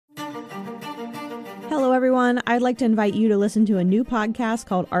everyone. I'd like to invite you to listen to a new podcast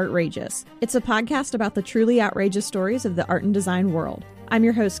called Artrageous. It's a podcast about the truly outrageous stories of the art and design world. I'm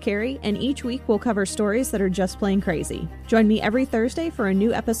your host, Carrie, and each week we'll cover stories that are just plain crazy. Join me every Thursday for a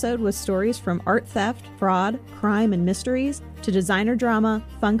new episode with stories from art theft, fraud, crime, and mysteries, to designer drama,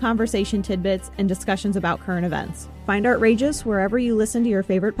 fun conversation tidbits, and discussions about current events. Find Artrageous wherever you listen to your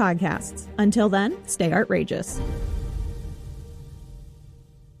favorite podcasts. Until then, stay outrageous.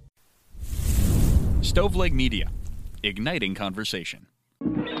 Stoveleg Media, igniting conversation.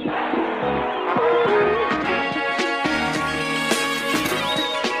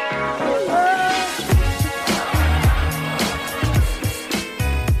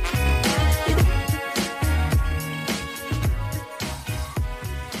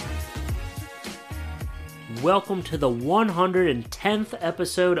 Welcome to the 110th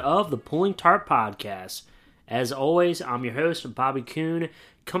episode of the Pulling Tarp Podcast. As always, I'm your host, Bobby Kuhn,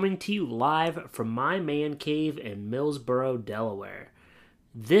 coming to you live from my man cave in Millsboro, Delaware.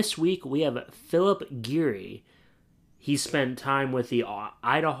 This week we have Philip Guiry. He spent time with the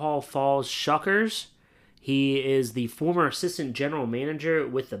Idaho Falls Shuckers. He is the former assistant general manager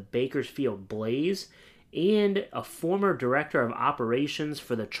with the Bakersfield Blaze and a former director of operations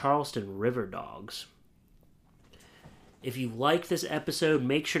for the Charleston River Dogs. If you like this episode,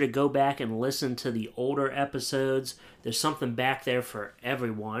 make sure to go back and listen to the older episodes. There's something back there for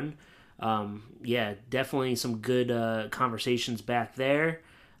everyone. Definitely some good conversations back there.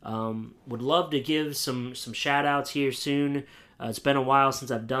 Would love to give some shout-outs here soon. It's been a while since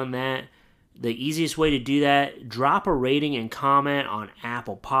I've done that. The easiest way to do that, drop a rating and comment on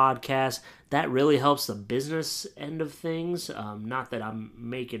Apple Podcasts. That really helps the business end of things. Not that I'm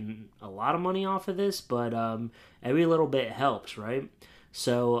making a lot of money off of this, but every little bit helps, right?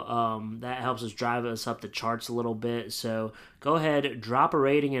 So that helps us drive us up the charts a little bit. So go ahead, drop a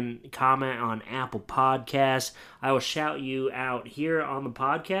rating and comment on Apple Podcasts. I will shout you out here on the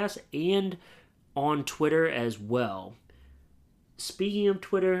podcast and on Twitter as well. Speaking of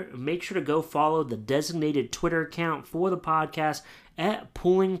Twitter, make sure to go follow the designated Twitter account for the podcast at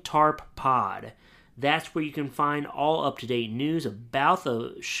Pulling Tarp Pod. That's where you can find all up-to-date news about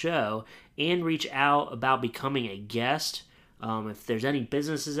the show and reach out about becoming a guest. If there's any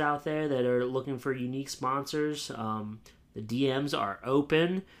businesses out there that are looking for unique sponsors, the DMs are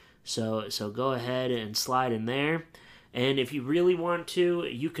open, so go ahead and slide in there. And if you really want to,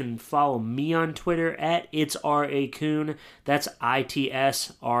 you can follow me on Twitter at itsracoon. That's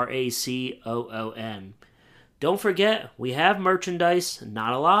ITSRACOON. Don't forget, we have merchandise,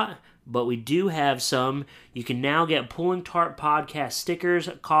 not a lot, but we do have some. You can now get Pulling Tarp Podcast stickers,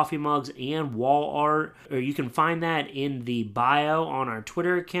 coffee mugs, and wall art. Or you can find that in the bio on our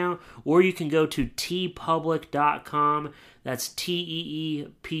Twitter account. Or you can go to teepublic.com. That's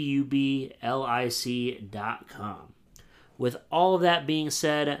TEEPUBLIC.com. With all of that being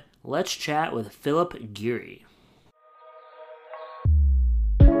said, let's chat with Philip Guiry.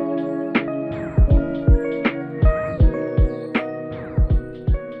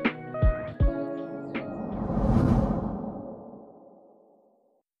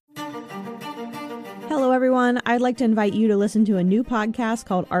 Hello, everyone. I'd like to invite you to listen to a new podcast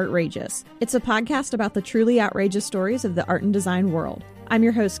called Artrageous. It's a podcast about the truly outrageous stories of the art and design world. I'm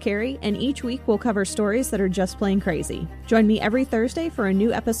your host, Carrie, and each week we'll cover stories that are just plain crazy. Join me every Thursday for a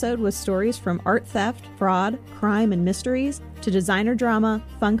new episode with stories from art theft, fraud, crime, and mysteries, to designer drama,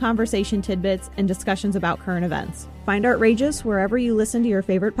 fun conversation tidbits, and discussions about current events. Find Artrageous wherever you listen to your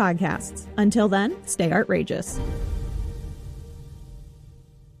favorite podcasts. Until then, stay outrageous.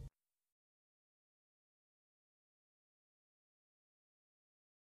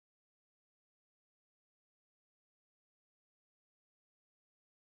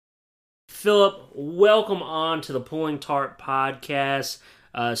 Philip, welcome on to the Pulling Tarp Podcast.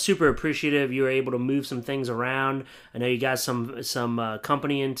 Super appreciative you were able to move some things around. I know you got some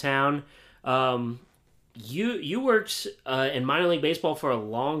company in town. You worked in minor league baseball for a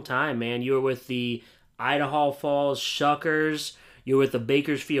long time, man. You were with the Idaho Falls Shuckers. You were with the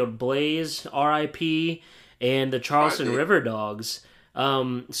Bakersfield Blaze, RIP, and the Charleston River Dogs.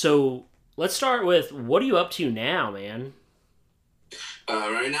 So let's start with, what are you up to now, man?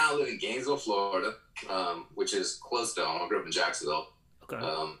 Right now I live in Gainesville, Florida, which is close to home. I grew up in Jacksonville. Okay.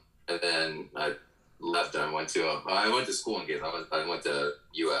 And then I left and I went to school in Gainesville. I went to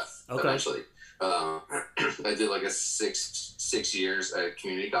UF eventually. I did like a six years at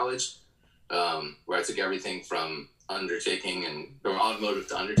community college, where I took everything from automotive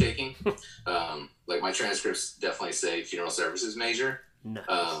to undertaking. Like my transcripts definitely say funeral services major,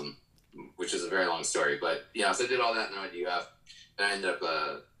 which is a very long story. But yeah, so I did all that now at UF. And I ended up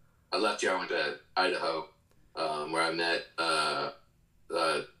I left here. I went to Idaho, where I met a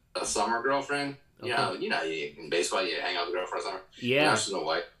summer girlfriend. Okay. You know, in baseball, you hang out with a girl for a summer. Yeah. Now she's my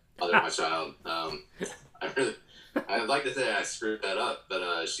wife, mother of my child. I'd like to say I screwed that up,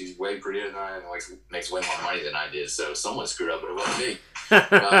 but she's way prettier than I am and makes way more money than I did. So someone screwed up, but it wasn't me.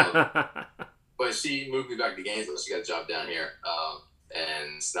 But she moved me back to Gainesville. She got a job down here.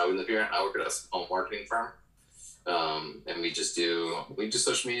 And so now we live here. I work at a small marketing firm. And we just do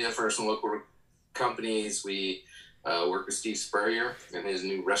social media for some local companies. We work with Steve Spurrier and his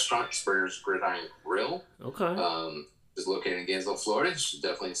new restaurant, Spurrier's Gridiron Grill. Okay. It's located in Gainesville, Florida. You should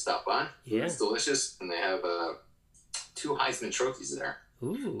definitely stop by. Yeah. It's delicious. And they have 2 Heisman trophies there.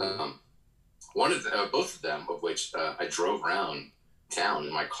 Ooh. Both of them, of which I drove around town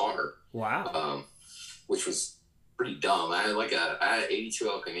in my car. Wow. Which was pretty dumb. I had an 82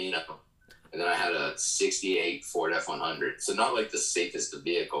 El Camino, and then I had a 68 Ford F-100. So not like the safest of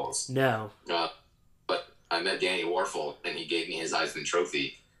vehicles. No. But I met Danny Warfel, and he gave me his Heisman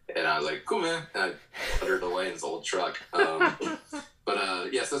trophy. And I was like, cool, man. And I put it away in his old truck. Yeah, so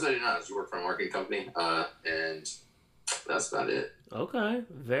that's what I did now. I work for a marketing company, and that's about it. Okay.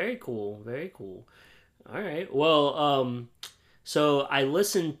 Very cool. Very cool. All right. Well, so I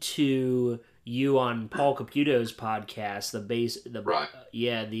listened to you on Paul Caputo's podcast,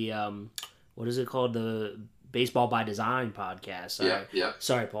 what is it called? The Baseball by Design podcast. Yeah.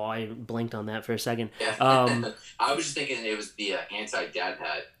 Sorry, Paul, I blinked on that for a second. Yeah. I was just thinking it was the anti-dad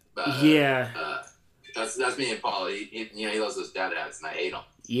hat. That's me and Paul. He loves those dad hats, and I hate them.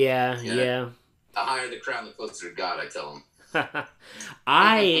 Yeah. The higher the crown, the closer to God, I tell him.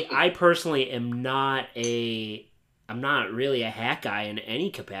 I personally am not really a hat guy in any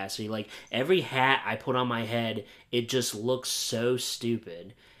capacity. Like, every hat I put on my head, it just looks so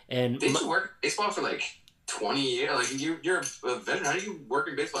stupid. And did you work baseball for like 20 years? Like, you're a veteran. How do you work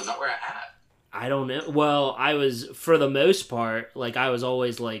in baseball and not wear a hat? I don't know. Well, I was, for the most part, like, I was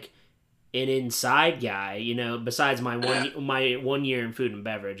always like an inside guy, you know, besides my one year in food and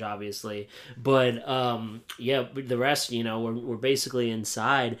beverage, obviously. But the rest, you know, we're basically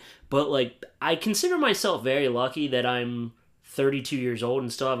inside. But like, I consider myself very lucky that I'm 32 years old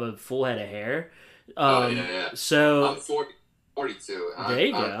and still have a full head of hair. So I'm 42. There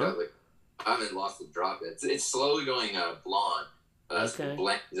you go. I haven't lost the drop. It's slowly going blonde. Okay.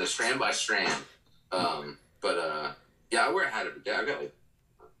 It's strand by strand. I wear a hat every day.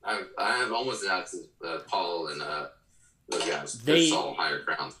 I have almost an to Paul and those guys. They're all higher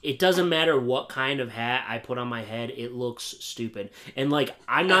crowns. It doesn't matter what kind of hat I put on my head, it looks stupid. And like,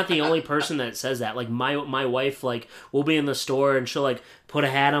 I'm not the only person that says that. Like, my wife, like, will be in the store and she'll like put a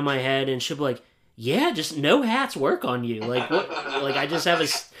hat on my head and she'll be like, yeah, just no hats work on you. Like, what? Like, I just have a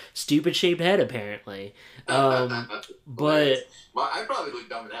stupid shaped head apparently. But well, I probably look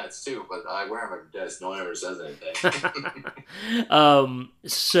dumb in hats too, but I wear them every day, so no one ever says anything.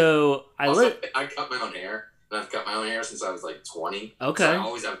 So I cut my own hair, and I've cut my own hair since I was like 20. Okay. So I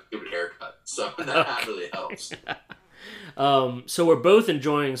always have a stupid haircut, so that really helps. So we're both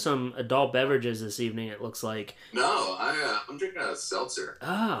enjoying some adult beverages this evening, it looks like. No, I'm drinking a seltzer.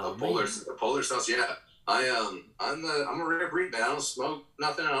 Oh, a polar seltzer. Yeah, I'm a rare breed, man. I don't smoke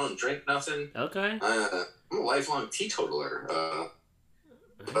nothing. I don't drink nothing. Okay. I'm a lifelong teetotaler. I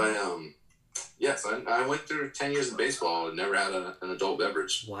went through 10 years of baseball and never had an adult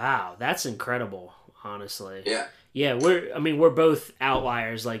beverage. Wow, that's incredible. Honestly. Yeah. Yeah, we're both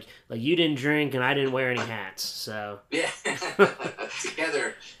outliers. Like you didn't drink and I didn't wear any hats. So yeah,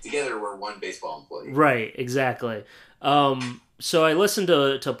 together we're one baseball employee. Right, exactly. So I listened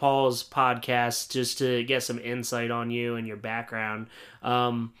to Paul's podcast just to get some insight on you and your background.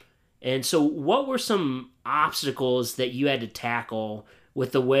 And so what were some obstacles that you had to tackle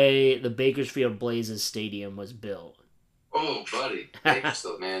with the way the Bakersfield Blazes Stadium was built? Oh, buddy,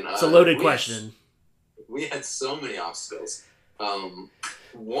 Bakersfield, man. It's a loaded question. We had so many obstacles.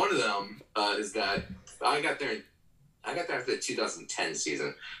 One of them is that I got there after the 2010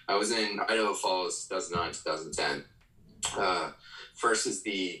 season. I was in Idaho Falls 2009, 2010. First as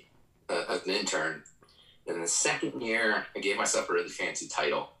as an intern. And the second year, I gave myself a really fancy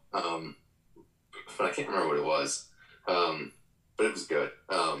title. But I can't remember what it was. But it was good.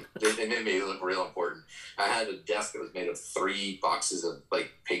 It made me look real important. I had a desk that was made of 3 boxes of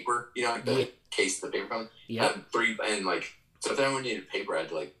like paper, you know, like the case the paper comes. Yeah. I had 3, and like, so if anyone needed paper, I had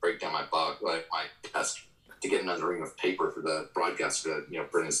to like break down my my desk to get another ring of paper for the broadcaster to, you know,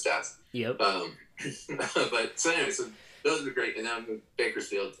 print his stats. Yep. But so anyway, so those were great. And then I moved to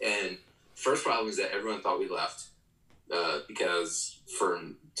Bakersfield, and first problem is that everyone thought we left because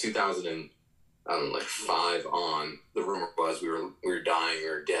from 2005 on, the rumor was we were dying, we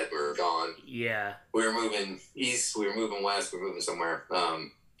were dead, we were Yeah. We were moving east, we were moving west, we were moving somewhere.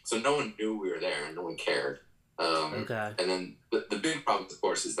 So no one knew we were there, and no one cared. Okay. And then the big problem, of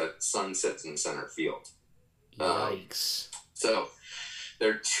course, is that the sun sets in center field. Yikes. So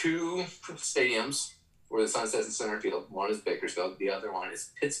there are two stadiums where the sun sets in center field. One is Bakersfield. The other one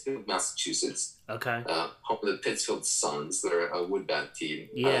is Pittsfield, Massachusetts. Okay. Home of the Pittsfield Suns. They're a wood bat team.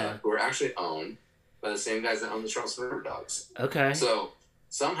 Yeah. Who are actually owned by the same guys that own the Charleston River Dogs. Okay. So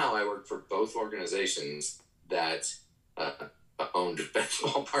somehow I worked for both organizations that owned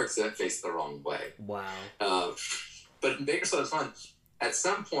ballparks that faced the wrong way. Wow. But in Bakersfield, it's fun. At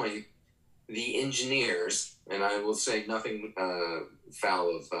some point, the engineers, and I will say nothing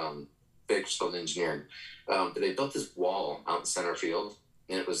foul of Bakersfield engineering, but they built this wall out in center field,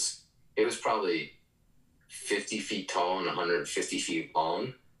 and it was probably 50 feet tall and 150 feet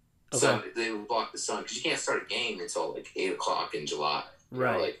long. Okay. So they would block the sun, because you can't start a game until like 8 o'clock in July.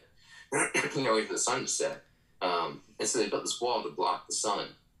 Right. Wait for the sun to set. And so they built this wall to block the sun,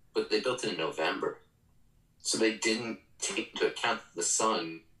 but they built it in November. So they didn't take into account that the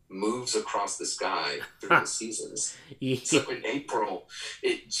sun moves across the sky through the seasons. Yeah. So in April,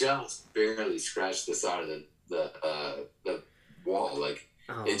 it just barely scratched the side of the wall. Like,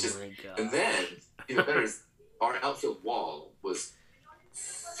 oh it just, my God. And then, even better is, our outfield wall was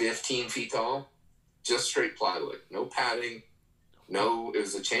 15 feet tall, just straight plywood, no padding, it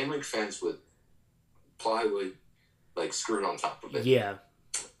was a chain link fence with plywood like screwed on top of it. Yeah.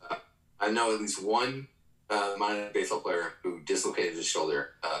 I know at least one minor baseball player who dislocated his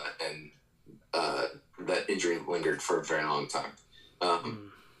shoulder, and that injury lingered for a very long time.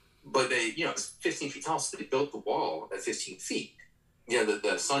 But they, it's 15 feet tall, so they built the wall at 15 feet. Yeah, the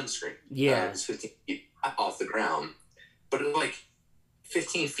sunscreen. Yeah. It was 15 feet off the ground, but it was like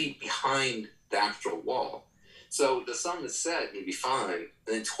 15 feet behind the actual wall. So the sun would set and you'd be fine, and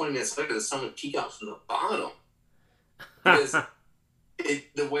then 20 minutes later, the sun would peek out from the bottom. Because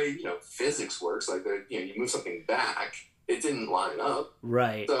the way, physics works, like, you move something back, it didn't line up.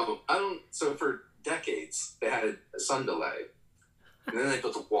 Right. So for decades, they had a sun delay, and then they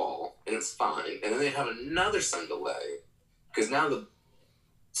built a wall, and it's fine. And then they have another sun delay, because now the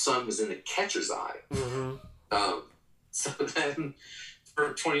sun was in the catcher's eye. Mm-hmm. So then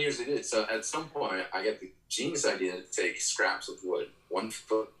for 20 years they did. So at some point, I got the genius idea to take scraps of wood, 1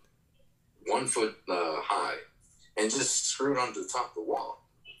 foot high, and just screw it onto the top of the wall.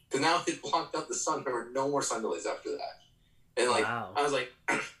 Because now it blocked out the sun. There were no more sun delays after that. And wow. I was like,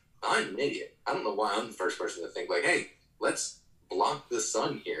 I'm an idiot. I don't know why I'm the first person to think like, hey, let's block the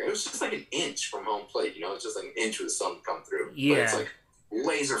sun here. It was just like an inch from home plate. It's just like an inch of the sun come through. Yeah. But it's like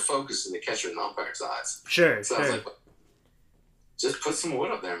laser focused in the catcher and umpire's eyes. Sure. So I was like, just put some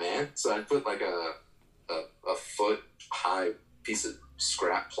wood up there, man. So I put like a foot high piece of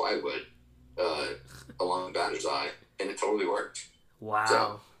scrap plywood along the batter's eye, and it totally worked. Wow.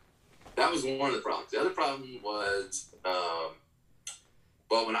 So that was one of the problems. The other problem was,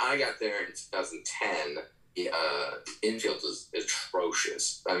 when I got there in 2010, the infield was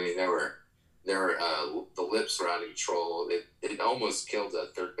atrocious. I mean, the lips were out of control. It almost killed a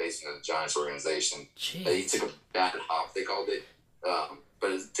third baseman of the Giants organization. He took a bad hop, they called it.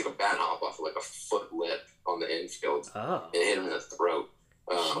 But it took a bad hop off of like a foot lip on the infield. Oh. And hit him in the throat.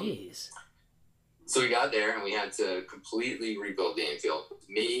 Jeez. So we got there and we had to completely rebuild the infield.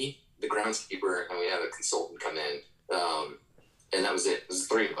 Me, the groundskeeper, and we had a consultant come in. And that was it. It was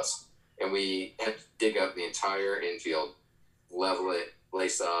 3 of us. And we had to dig up the entire infield, level it, lay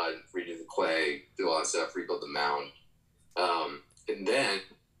sod, redo the clay, do a lot of stuff, rebuild the mound. And then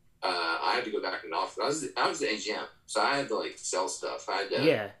I had to go back in the office. I was the AGM, so I had to sell stuff. I had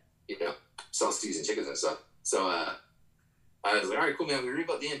to, sell season tickets and stuff. So I was like, all right, cool, man. We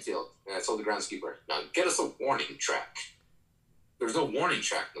rebuilt the infield, and I told the groundskeeper, now get us a warning track. There was no warning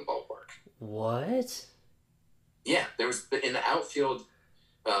track in the ballpark. What? Yeah, there was in the outfield.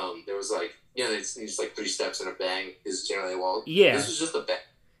 There was it's just 3 steps and a bang is generally a wall. Yeah, this was just a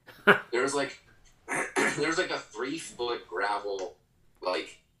bang. There was a 3-foot gravel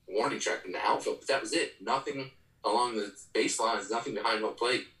warning track in the outfield, but that was it. Nothing along the baselines, nothing behind home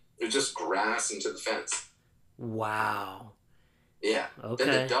plate. It was just grass into the fence. Wow. Yeah. Okay.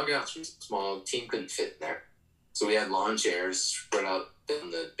 Then the dugouts were small. The team couldn't fit in there, so we had lawn chairs spread out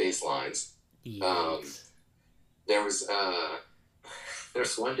in the baselines. There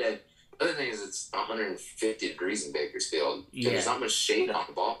was one day. The other thing is it's 150 degrees in Bakersfield. Yeah. There's not much shade on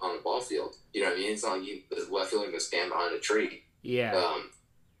the ball field. You know what I mean? It's not like the left fielder can stand behind a tree. Yeah.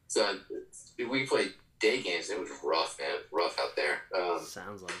 So we played day games. And it was rough, man. Rough out there.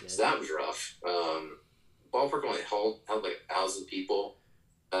 Sounds like it. So that was rough. Ballpark only held 1,000 people.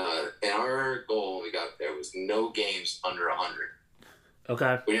 And was no games under 100.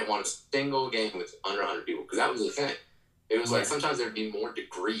 Okay. We didn't want a single game with under 100 people because that was the thing. It was like sometimes there'd be more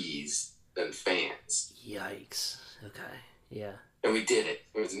degrees than fans. Yikes. Okay. Yeah. And we did it.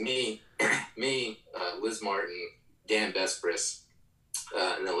 It was me, Liz Martin, Dan Bespris,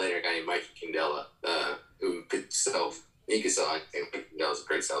 and then later a guy named Mike Kindela, who could sell. He could sell. I think Mike Kindela was a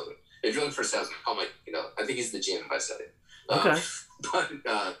great salesman. If you're looking for a salesman, call Mike Kindela. I think he's the GM if I said it. Okay. But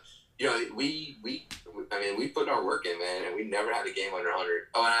we put our work in, man, and we never had a game under 100.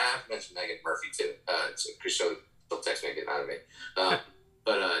 Oh, and I have to mention Megan Murphy too. So Chris she'll text me and get out of me.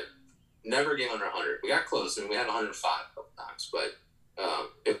 But never a game under 100. We got close, and we had 105 a couple times, but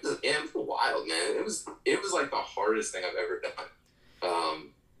it was wild, man. It was like the hardest thing I've ever done.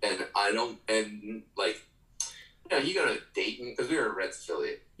 You go to Dayton because we were a Reds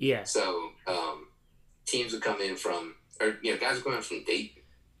affiliate. Yeah. So teams would come in from, guys would come in from Dayton,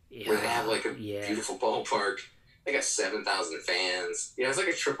 where they have like a beautiful ballpark. They got 7,000 fans. It's like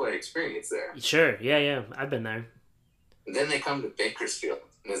a AAA experience there. Sure. Yeah. I've been there. And then they come to Bakersfield,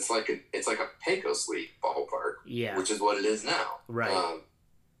 and it's like a Pecos League ballpark. Yeah. Which is what it is now. Right.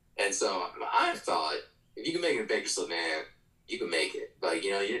 And so I thought, if you can make it in Bakersfield, man, you can make it. Like,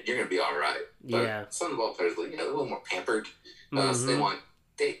 you're going to be all right. But some of the ball players, they're a little more pampered. So they want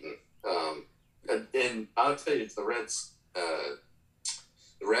Dayton. And I'll tell you, it's the Reds.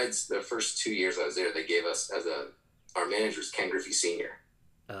 The Reds, the first 2 years I was there, they gave us our manager was Ken Griffey Sr.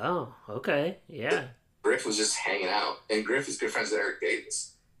 Oh, okay. Yeah. Griff was just hanging out. And Griff is good friends with Eric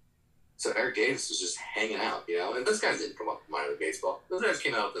Davis. So Eric Davis was just hanging out, And those guys didn't come up in minor league baseball. Those guys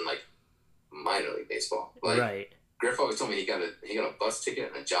came out in, like, minor league baseball. Like, right. Griff always told me he got a bus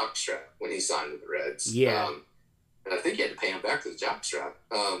ticket and a jock strap when he signed with the Reds. Yeah. And I think he had to pay him back for the jock strap.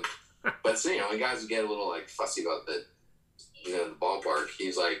 But so, when guys would get a little like fussy about the ballpark,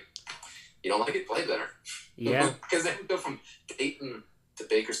 he's like, "You don't like it? Play better." Yeah. Because they would go from Dayton to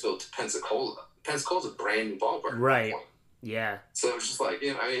Bakersfield to Pensacola. Pensacola's a brand new ballpark. Right. Yeah. So it was just like,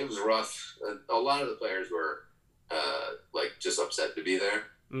 it was rough. A lot of the players were just upset to be there.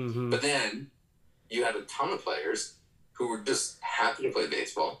 Mm-hmm. But then you had a ton of players who were just happy to play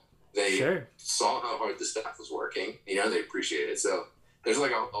baseball. They saw how hard the staff was working. They appreciated it. So there's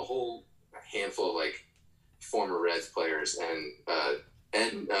like a whole handful of like former Reds players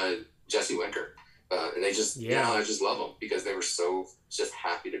and Jesse Winker. And they just, I just love them because they were so just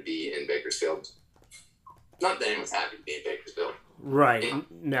happy to be in Bakersfield. Not that anyone's happy to be in Bakersfield. Right.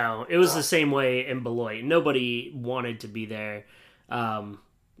 No, it was the same way in Beloit. Nobody wanted to be there.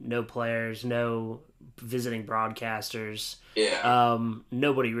 No players, no visiting broadcasters. Yeah.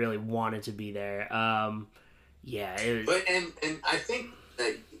 Nobody really wanted to be there. It was... But and I think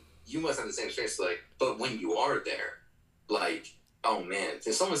that you must have the same experience. Like, but when you are there, like, oh man,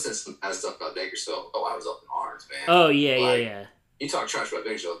 if someone says some bad stuff about Bakersfield, I was up in arms, man. Oh yeah. You talk trash about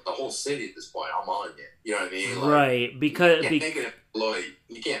Bakersfield, the whole city at this point, I'm on you. You know what I mean? Like, right, because you can't make it in Beloit.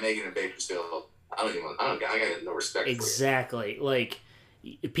 You can't make it in Bakersfield. I got no respect for you. Exactly. Like,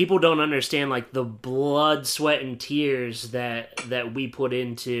 people don't understand like the blood, sweat, and tears that we put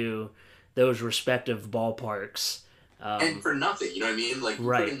into those respective ballparks. And for nothing, you know what I mean? Like, you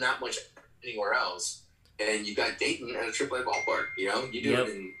put in that much anywhere else, and you got Dayton at a AAA ballpark. You do it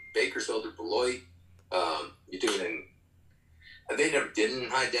in Bakersfield or Beloit. You do it in. They never did it in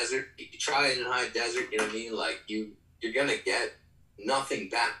High Desert. You try it in High Desert. You know what I mean? Like, you're gonna get nothing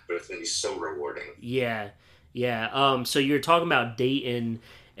back, but it's gonna be so rewarding. Yeah. So you're talking about Dayton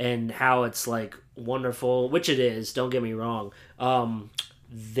and how it's like wonderful, which it is. Don't get me wrong.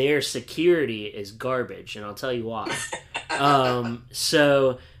 Their security is garbage, and I'll tell you why.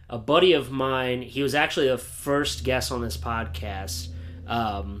 So a buddy of mine, he was actually the first guest on this podcast,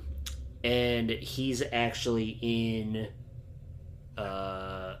 and he's actually in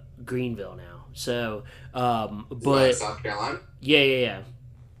Greenville now. So, but South Carolina. Yeah.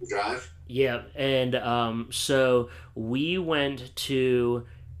 Drive. Yeah, and so we went to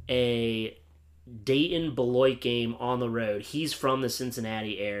a Dayton Beloit game on the road. He's from the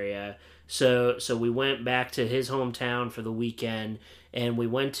Cincinnati area, so we went back to his hometown for the weekend, and we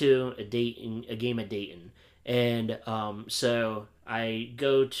went to a game at Dayton, and so I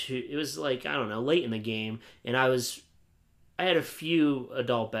go to. It was like, I don't know, late in the game, and I had a few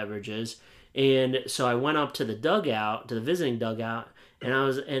adult beverages, and so I went up to the dugout, to the visiting dugout.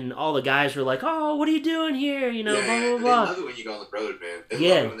 And all the guys were like, "Oh, what are you doing here?" Blah blah blah. They love it when you go on the road, man. They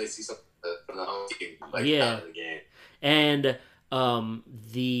love it when they see something from the home team, out of the game. And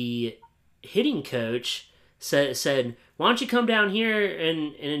the hitting coach said, "Why don't you come down here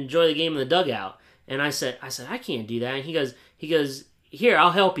and enjoy the game in the dugout?" And I said, I can't do that. And he goes, here,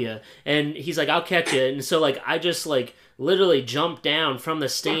 I'll help you. And he's like, I'll catch you. And so, like, I just, like, literally jumped down from the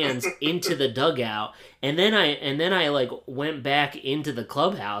stands into the dugout. And then I like, went back into the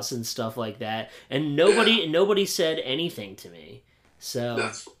clubhouse and stuff like that. And nobody said anything to me.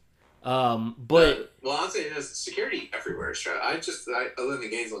 So, but... well, I'll say there's security everywhere. I live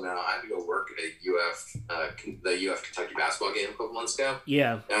in Gainesville now. I had to go work at the UF Kentucky basketball game a couple months ago.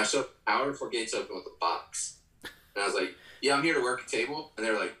 Yeah. And I showed up an hour before gates open with a box. And I was like, yeah, I'm here to work a table. And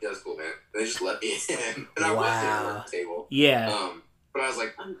they were like, yeah, that's cool, man. And they just let me in. And I went there to work a table. Yeah. But I was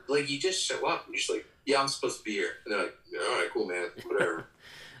like, you just show up. And you're just like, yeah, I'm supposed to be here. And they're like, yeah, all right, cool, man. Whatever.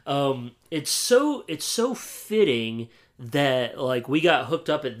 It's so fitting that, like, we got hooked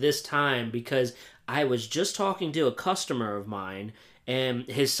up at this time because I was just talking to a customer of mine, and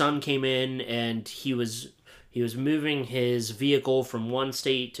his son came in, and he was moving his vehicle from one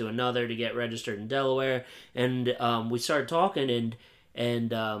state to another to get registered in Delaware, and we started talking,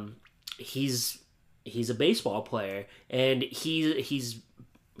 and he's a baseball player, and he's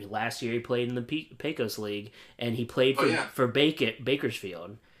last year he played in the Pecos League, and he played for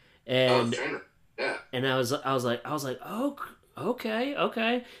Bakersfield, and yeah. And I was like, oh,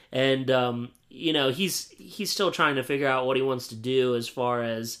 okay, and he's still trying to figure out what he wants to do as far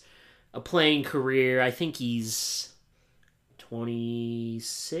as a playing career. I think he's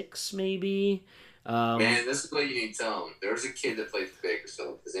 26, maybe. Man, this is what you need to tell him. There was a kid that played for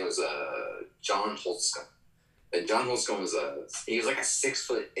Bakersfield. His name was John Holtzcomb, and John Holtzcomb was like a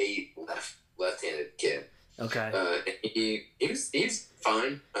 6'8" left-handed kid. Okay. He was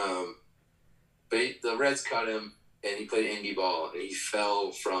fine. But the Reds cut him, and he played indie ball, and he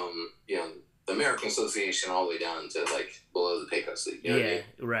fell from, the American Association all the way down to, like, below the Pecos League. You know what I mean?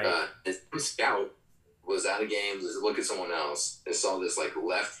 Right. And some scout was at a game, was looking at someone else, and saw this, like,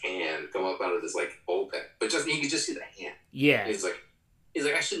 left hand come up out of this, like, bullpen. But he could just see the hand. Yeah. He's like,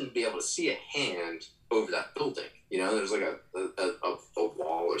 I shouldn't be able to see a hand over that building. There's, like, a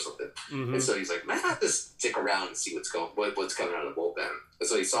wall or something. Mm-hmm. And so he's like, man, I have to stick around and see what's coming out of the bullpen. And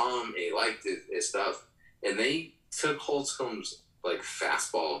so he saw him, and he liked his stuff. And they took Holtzcomb's, like,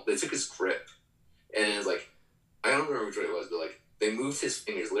 fastball. They took his grip. And it was like, I don't remember which way it was, but, like, they moved his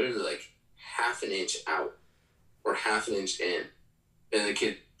fingers literally, like, half an inch out or half an inch in. And the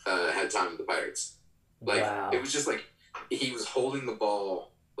kid had time with the Pirates. Like, wow. It was just, like, he was holding the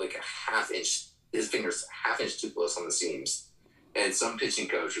ball, like, a half inch, his fingers half inch too close on the seams. And some pitching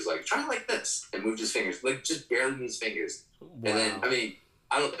coach was like, try like this, and moved his fingers, like, just barely moved his fingers. Wow. And then,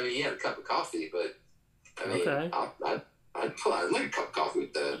 he had a cup of coffee, but, okay. I'd like a cup of coffee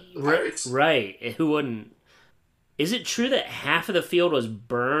with the Pirates. Right. Who wouldn't? Is it true that half of the field was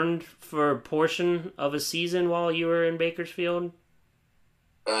burned for a portion of a season while you were in Bakersfield?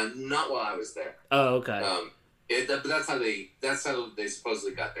 Not while I was there. Oh, okay. But that's how they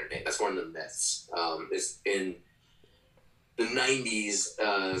supposedly got their name. That's one of the myths. It's in the 90s,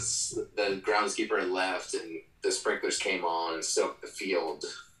 the groundskeeper had left, and the sprinklers came on and soaked the field.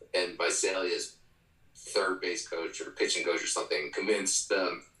 And Visalia's third base coach or pitching coach or something convinced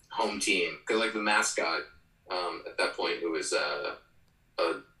the home team, because, like, the mascot at that point, who was a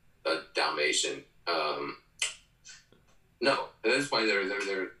Dalmatian. No, at this point they're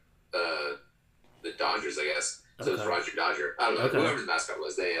the Dodgers, I guess. So it's Roger Dodger. I don't know. Whoever the mascot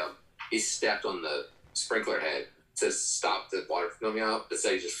was, he stepped on the sprinkler head to stop the water from coming out, but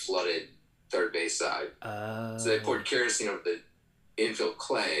so he just flooded third base side. So they poured kerosene over the infield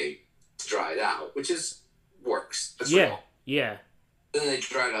clay to dry it out, which works. That's real. Yeah. Then they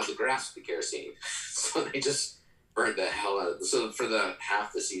dried out the grass with the kerosene. So they just burned the hell out of it. So for the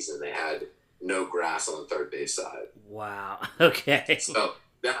half the season, they had no grass on the third base side. Wow. Okay. So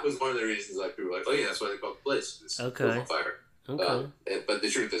that was one of the reasons, like, people were like, oh yeah, that's why they call it the place. It's on fire. Okay. But the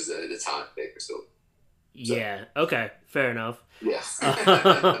truth is that it's hot in Bakersfield. So. Yeah. Okay. Fair enough. Yes.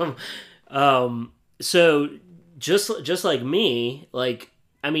 So just like me, like,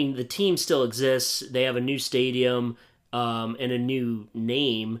 the team still exists. They have a new stadium, and a new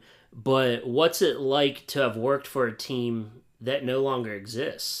name. But what's it like to have worked for a team that no longer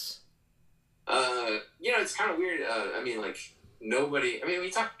exists? It's kind of weird. Nobody.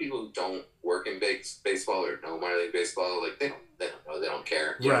 We talk to people who don't work in baseball or know minor league baseball. Like, they don't know. They don't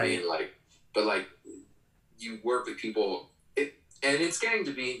care. You know what I mean? Like, but, like, you work with people. And it's getting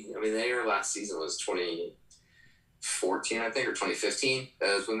to be. Their last season was 2014, I think, or 2015.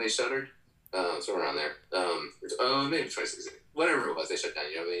 Is when they shuttered. So around there. Maybe 2016. Whatever it was, they shut down.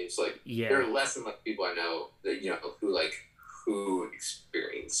 You know what I mean? It's like, there are less and less people I know that, who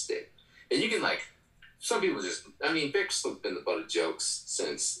experienced it. And you can, like, some people just, Vic's been the butt of jokes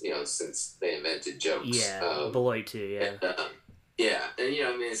since they invented jokes. Yeah, Beloit too, yeah. Yeah, and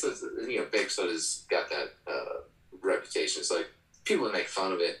I mean, so Bakersfield has got that reputation. It's like people would make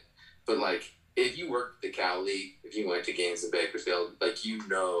fun of it, but like if you worked at the Cal League, if you went to games in Bakersfield, like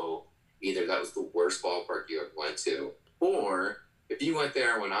either that was the worst ballpark you ever went to, or if you went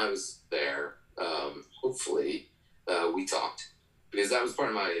there when I was there, hopefully we talked, because that was part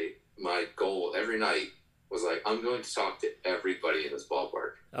of my goal every night was like, I'm going to talk to everybody in this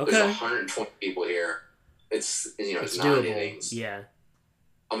ballpark. Okay. There's 120 people here. It's 9 doable. innings. Yeah.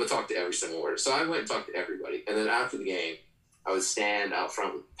 I'm going to talk to every single one. So I went and talked to everybody. And then after the game, I would stand out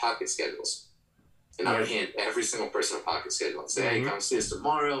front with pocket schedules. And I would hand every single person a pocket schedule and say, hey, come see us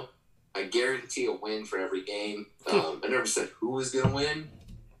tomorrow. I guarantee a win for every game. I never said who was going to win.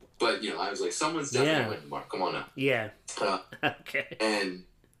 But, I was like, someone's definitely going to win tomorrow. Come on now. Yeah. Okay. And,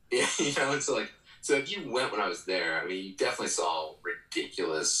 and so if you went when I was there, I mean, you definitely saw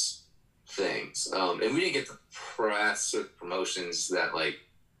ridiculous things. And we didn't get the press or promotions that, like,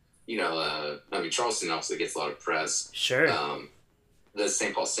 I mean, Charleston obviously gets a lot of press. Sure. The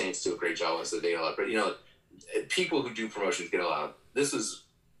St. Paul Saints do a great job, so they get a lot of, people who do promotions get a lot of,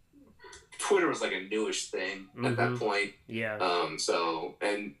 Twitter was like a newish thing at that point. Yeah.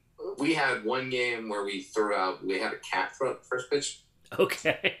 And we had one game where we had a cat throw out the first pitch.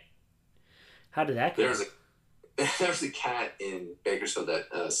 Okay. How did that go? There was a cat in Bakersfield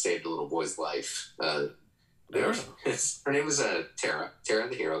that saved a little boy's life. Her name was Tara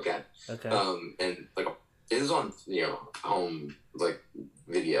the hero cat. Okay. And like it was on home like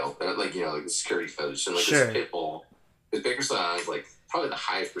video and like the security footage and like this pit bull. Because Bakersfield has like probably the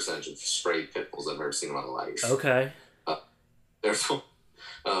highest percentage of stray pit bulls I've ever seen in my life. Okay. There's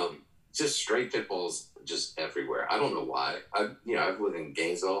just stray pit bulls just everywhere. I don't know why. I've lived in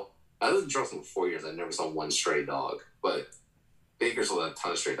Gainesville. I lived in Charleston for 4 years. I never saw one stray dog, but Bakersfield had a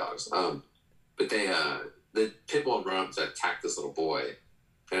ton of stray dogs. But the pit bull ran up to attack this little boy,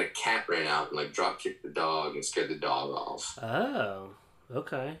 and a cat ran out and like drop kicked the dog and scared the dog off. Oh,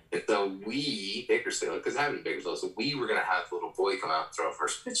 okay. And so Bakersfield, because I happened in Bakersfield, so we were gonna have the little boy come out and throw a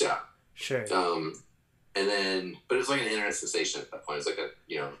first pitch out. Sure. And then, but it was like an internet sensation at that point. It's like a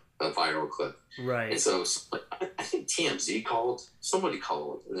viral clip. Right. And so I think TMZ called. Somebody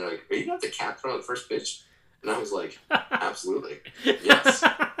called, and they're like, "Are you not the cat throw the first pitch?" And I was like, "Absolutely, yes."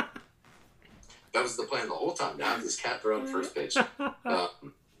 That was the plan the whole time, to have this cat throw out the first pitch. And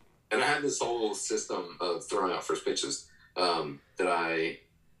I had this whole system of throwing out first pitches that I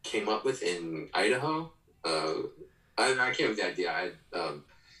came up with in Idaho. I came up with the idea. I had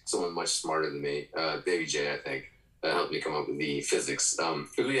someone much smarter than me, Baby J, I think, that helped me come up with the physics.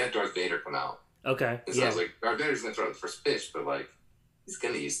 Because we had Darth Vader come out. Okay. And so I was like, Darth Vader's going to throw out the first pitch, but like, he's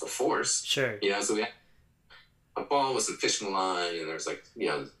going to use the force. Sure. So we had a ball with some fishing line, and there's like,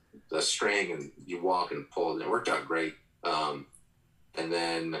 a string, and you walk and pull, and it worked out great. And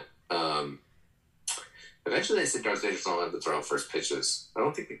then eventually they said Darth Vader's not allowed to throw out first pitches. I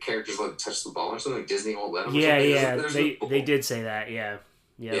don't think the characters let him touch the ball or something. Disney won't let him. Yeah. They did say that. Yeah.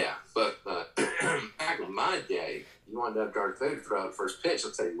 Yeah, but back in my day, you wanted to have Darth Vader throw out the first pitch.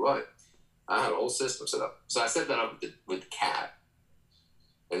 I'll tell you what, I had a whole system set up. So I set that up with the cat,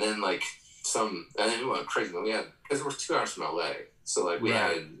 and then like and then we went crazy. We had, because it was 2 hours from LA, so like we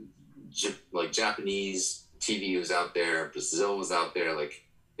had like Japanese TV was out there, Brazil was out there. Like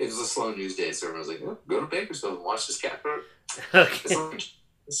it was a slow news day, so everyone was like, "Go to Bakersfield and watch this cat throw." Okay.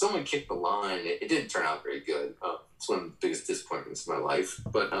 Someone kicked the line. It didn't turn out very good. It's one of the biggest disappointments of my life,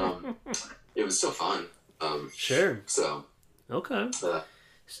 but it was still fun. Sure. So. Okay.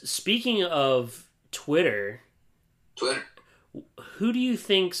 Speaking of Twitter, who do you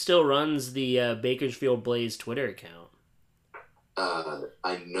think still runs the Bakersfield Blaze Twitter account?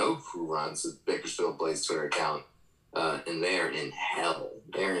 I know who runs the Bakersfield Blaze Twitter account, and they are in hell.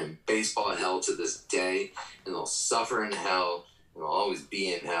 They're in baseball hell to this day, and they'll suffer in hell, and they'll always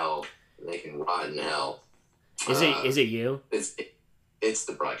be in hell, and they can rot in hell. Is it you? It's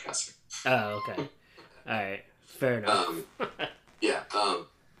the broadcaster. Oh, okay. All right. Fair enough. Yeah.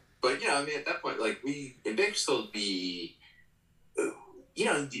 But I mean, at that point, like in Bakersfield,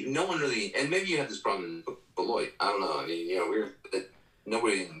 no one really, and maybe you have this problem in Beloit. I don't know. I mean,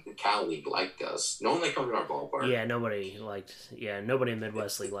 nobody in the Cal League liked us. No one come to our ballpark. Yeah, nobody in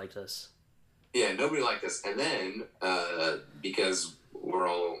Midwest League liked us. Yeah, nobody liked us. And then, because we're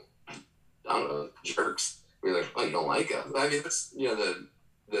all, I don't know, jerks, we're like, oh, you don't like us? I mean, that's,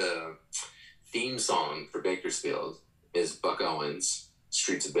 the theme song for Bakersfield is Buck Owens,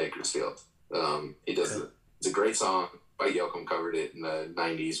 Streets of Bakersfield. He does it. It's a great song. Bite Yoakum covered it in the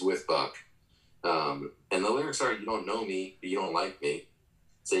 90s with Buck. And the lyrics are, you don't know me, but you don't like me.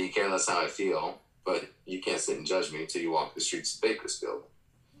 So you care less how I feel. but you can't sit and judge me until you walk the streets of Bakersfield.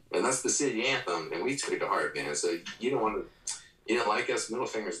 And that's the city anthem, and we took it to heart, man. So you don't like us, middle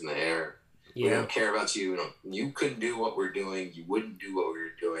fingers in the air. Yeah. We don't care about you. You couldn't do what we're doing. You wouldn't do what we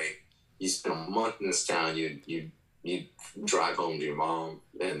were doing. You spent a month in this town. You drive home to your mom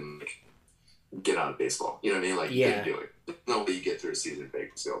and like, get out of baseball. You know what I mean? Like, you couldn't do it. There's no way you get through a season in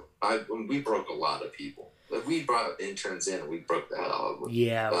Bakersfield. We broke a lot of people. Like, we brought interns in, and we broke the hell out of them.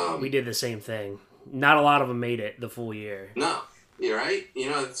 Yeah, we did the same thing. Not a lot of them made it the full year. No. You're right.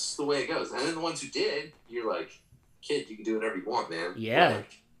 It's the way it goes. And then the ones who did, you're like, kid, you can do whatever you want, man. Yeah.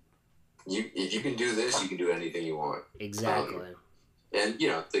 Like, if you can do this, you can do anything you want. Exactly. And,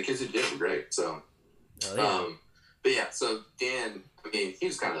 the kids who did were great. So, but yeah, so Dan, I mean, he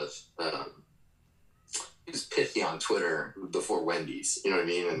was kind of, he was pithy on Twitter before Wendy's, you know what I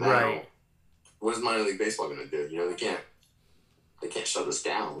mean? And now, what is minor league baseball going to do? They can't shut us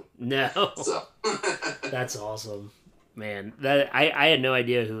down. No. So. That's awesome. Man, that I had no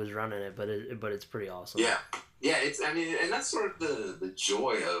idea who was running it, but it's pretty awesome. Yeah, and that's sort of the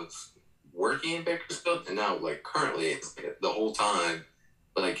joy of working in Bakersfield, and now like currently it's like, the whole time,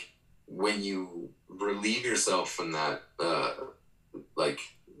 like when you relieve yourself from that like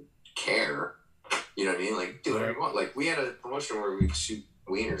care, you know what I mean? Like do whatever you want. Like we had a promotion where we could shoot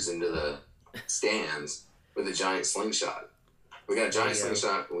wieners into the stands with a giant slingshot. We got a giant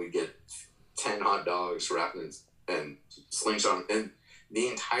slingshot, and we get 10 hot dogs wrapped and slingshot, and the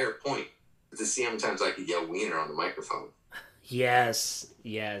entire point is to see how many times I could yell wiener on the microphone. Yes.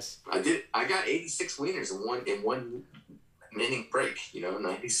 I got 86 wieners in one inning break.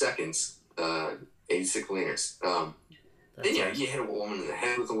 90 seconds, 86 wieners. And awesome. You hit a woman in the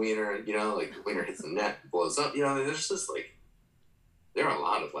head with a wiener. Like the wiener hits the net, blows up. There's just like there are a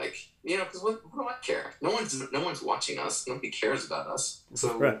lot of like because what do I care? No one's watching us. Nobody cares about us.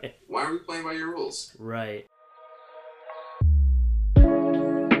 So why are we playing by your rules? Right.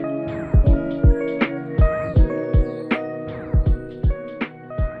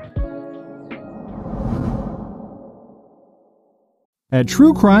 At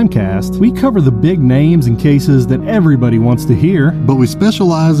True Crime Cast, we cover the big names and cases that everybody wants to hear. But we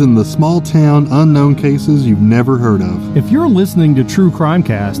specialize in the small-town, unknown cases you've never heard of. If you're listening to True Crime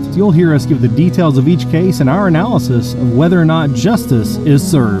Cast, you'll hear us give the details of each case and our analysis of whether or not justice is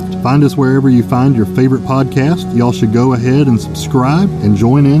served. Find us wherever you find your favorite podcast. Y'all should go ahead and subscribe and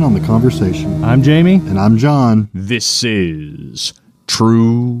join in on the conversation. I'm Jamie. And I'm John. This is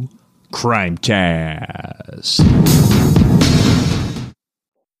True Crime Cast.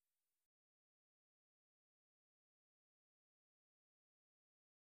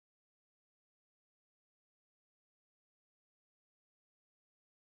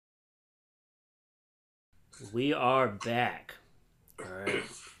 We are back. All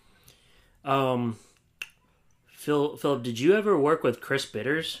right. Philip, did you ever work with Chris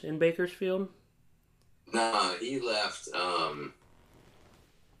Bitters in Bakersfield? No, he left.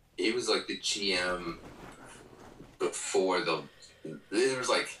 He was like the GM before there was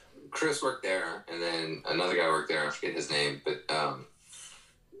like Chris worked there, and then another guy worked there. I forget his name, but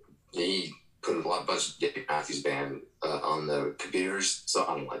he put a bunch of Dave Matthews Band on the computers, so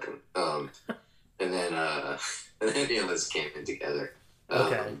I don't like him. And then this came in together.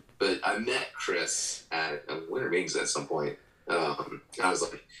 Okay. But I met Chris at Winter Meetings at some point. I was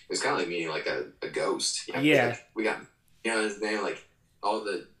like, it was kind of like meeting like a ghost. Yeah. Like, we got, his name, like all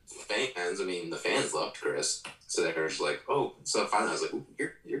the fans. I mean, the fans loved Chris, so they were just like, oh. So finally, I was like, ooh,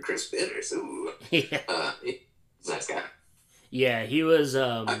 you're Chris Bitters. Ooh. Yeah. He's a nice guy. Yeah, he was.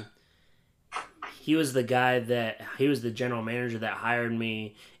 He was the guy he was the general manager that hired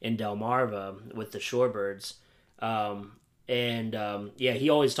me in Delmarva with the Shorebirds. He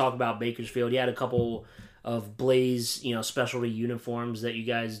always talked about Bakersfield. He had a couple of Blaze, specialty uniforms that you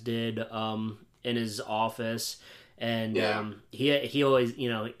guys did in his office. And he always,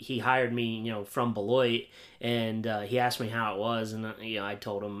 he hired me, from Beloit, and he asked me how it was, and I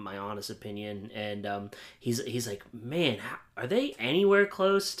told him my honest opinion, and he's like, man, are they anywhere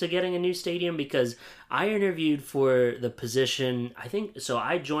close to getting a new stadium? Because I interviewed for the position, I think, so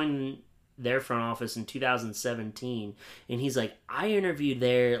I joined their front office in 2017, and he's like, I interviewed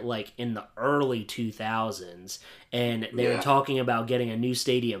there like in the early 2000s, and they were talking about getting a new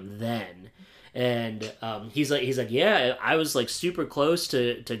stadium then. And he's like, yeah, I was like super close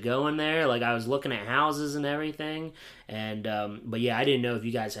to going there. Like I was looking at houses and everything. And but yeah, I didn't know if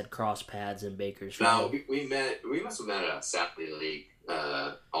you guys had crossed paths in Bakersfield. No, we must have met at Saturday League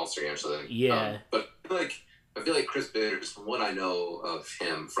All-Star game or something. Yeah, but I feel like Chris Bitters, from what I know of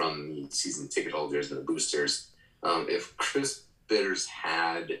him from the season ticket holders and the boosters, if Chris Bitters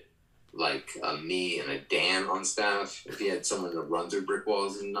had like me and a Dan on staff, if he had someone to run through brick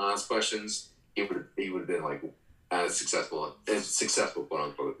walls and not ask questions, he would have been like as successful quote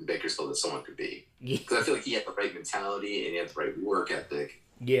unquote in Bakersfield as someone could be. Because I feel like he had the right mentality and he had the right work ethic.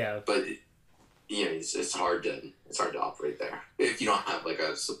 Yeah, but it's hard to operate there if you don't have like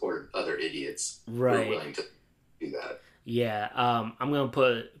a support of other idiots who are right. willing to do that. Yeah, I'm gonna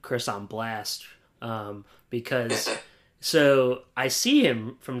put Chris on blast because so I see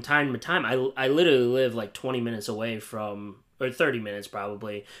him from time to time. I literally live like 20 minutes away from, or 30 minutes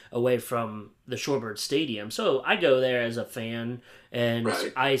probably away from the Shorebird Stadium. So I go there as a fan, and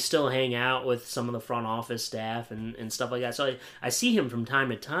Right. I still hang out with some of the front office staff and stuff like that. So I see him from time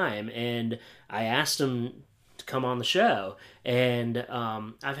to time, and I asked him to come on the show. And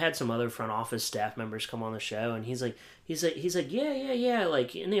I've had some other front office staff members come on the show, and he's like, yeah.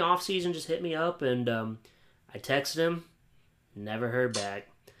 Like in the off season, just hit me up, and I texted him, never heard back.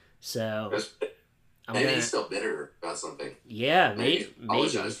 So Maybe he's still bitter about something. Yeah, maybe maybe.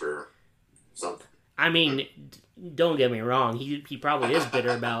 apologize for something. I mean, don't get me wrong. He probably is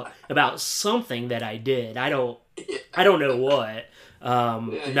bitter about something that I did. I don't know what.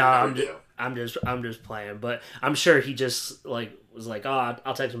 I'm just playing, but I'm sure he just like was like, oh,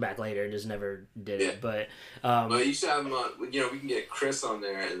 I'll text him back later, and just never did it. But well, you should have him on. We can get Chris on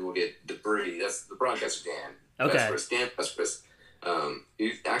there, and we'll get Debris. That's the broadcaster Dan. Okay. That's Chris.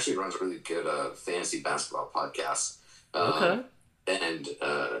 He actually runs a really good fantasy basketball podcast. Okay. And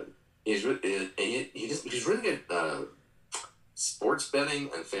he's really good sports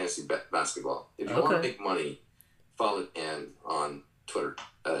betting and fantasy basketball. If you want to make money, follow Dan on Twitter,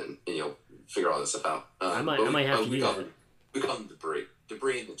 and you'll figure all this stuff out. I might have to do that. We call him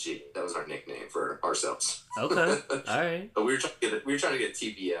Debris and the G. That was our nickname for ourselves. Okay. All right. But we were trying to get a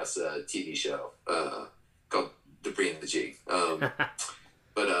TBS TV show called Debris and the G.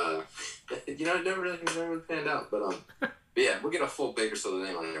 But it never really panned out. But yeah, we'll get a full Bakersfield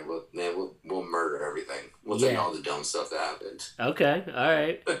name on there. We'll murder everything. We'll tell you all the dumb stuff that happened. Okay. All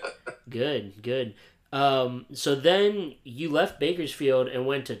right. Good. So then you left Bakersfield and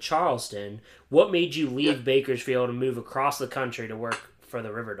went to Charleston. What made you leave Bakersfield and move across the country to work for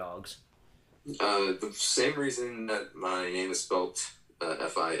the River Dogs? The same reason that my name is spelled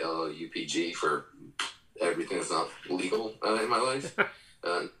FILLUPG for everything that's not legal in my life.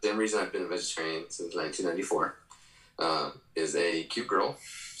 Same reason I've been a vegetarian since 1994. Is a cute girl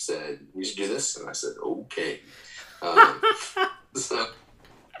said, we should do this, and I said, okay. So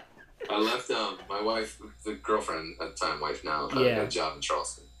I left my wife, the girlfriend at the time, wife now, got a job in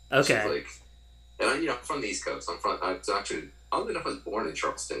Charleston. Okay. She's like, and I'm from the East Coast. Oddly enough, I was born in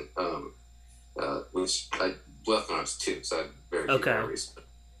Charleston, which I left when I was 2, so I have very few memories.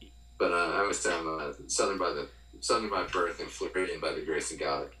 But I was Southern by birth and Floridian by the grace of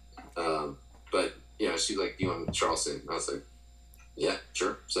God. But she's like, you want Charleston? And I was like, yeah,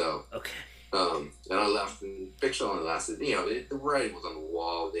 sure. So and I left, and Bakersfield only lasted. The writing was on the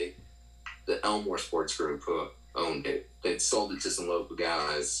wall. The Elmore Sports Group who owned it. They'd sold it to some local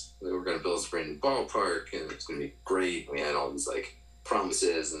guys. They were going to build this brand new ballpark, and it was going to be great. We had all these like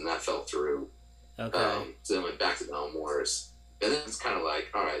promises, and that fell through. Okay. So then went back to the Elmores, and then it's kind of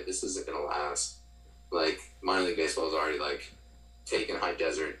like, all right, this isn't going to last. Like minor league baseball is already like taking High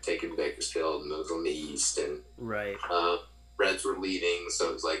Desert, taking Bakersfield, moved from the East, and Reds were leaving, so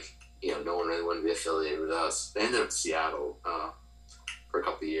it was like no one really wanted to be affiliated with us. They ended up in Seattle for a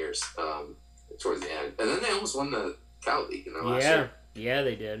couple of years towards the end, and then they almost won the Cal League in their last year. Yeah,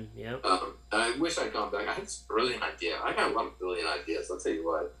 they did. Yeah. I wish I'd gone back. I had this brilliant idea. I got a lot of brilliant ideas. I'll tell you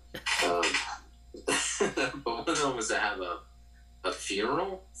what. But one of them was to have a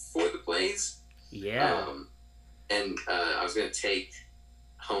funeral for the Blaze. Yeah. And I was going to take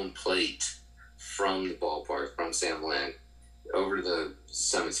home plate from the ballpark, from San Lan, over to the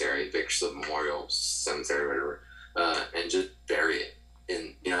cemetery, Bakersfield Memorial Cemetery, whatever, and just bury it.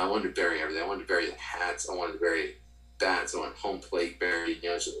 And, I wanted to bury everything. I wanted to bury the hats. I wanted to bury bats. I wanted home plate buried,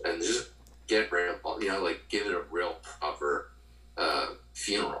 and just get rid of all, like give it a real proper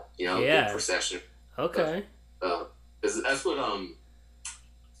funeral, big procession. Okay. That's what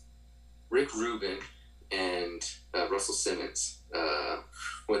Rick Rubin and Russell Simmons,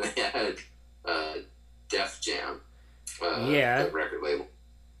 when they had Def Jam, the record label,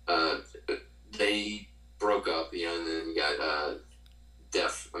 they broke up, and then you got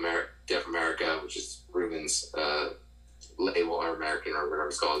Def America, which is Rubin's label, or American, or whatever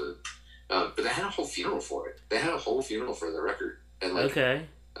it's called. But they had a whole funeral for it. They had a whole funeral for the record, and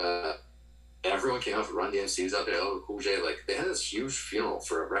everyone came out for Run DMC was out there, Cool J. Like they had this huge funeral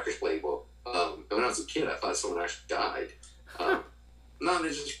for a record label. And when I was a kid, I thought someone actually died. No, they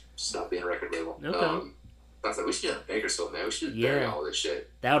just stop being a record label. Okay. I was like, we should get a Bakersfield, man. We should bury all this shit.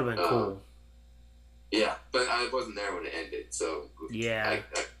 That would have been cool. Yeah, but I wasn't there when it ended, so I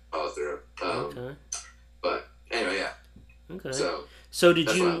followed through. Okay. But anyway, yeah. Okay. So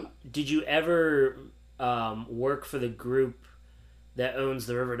did you ever work for the group that owns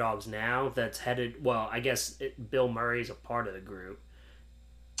the River Dogs now? That's headed. Well, I guess Bill Murray's a part of the group.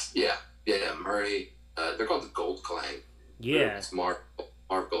 Yeah. Murray. They're called the Gold Clang. Yeah. It's Mark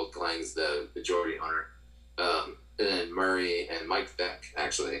Gold Clang's the majority owner. And then Murray and Mike Beck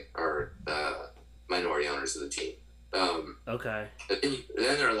actually are minority owners of the team. Okay. And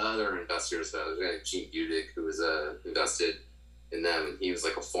then there are the other investors. There's a guy named Gene Budig who was invested in them, and he was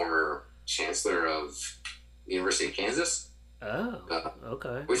like a former chancellor of the University of Kansas. Oh,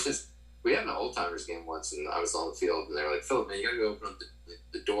 okay. Which is, we had an old timers game once, and I was on the field, and they were like, "Philip, man, you gotta go open up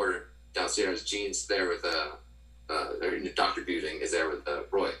the door downstairs." Gene's there with Dr. Budig is there with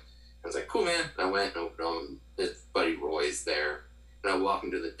Roy. I was like, "Cool, man." And I went and opened him. His buddy Roy's there, and I walk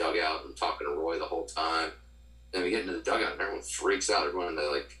into the dugout. I'm talking to Roy the whole time. Then we get into the dugout, and everyone freaks out. Everyone in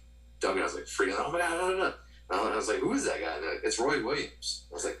the dugout is like freaking out. Oh my god, no. And I was like, "Who is that guy?" And they're like, "It's Roy Williams."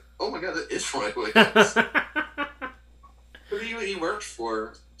 I was like, "Oh my god, that is Roy Williams." But he worked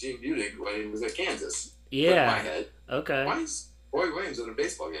for Gene Budig when he was at Kansas. Yeah. In my head. Okay. Why is Roy Williams at a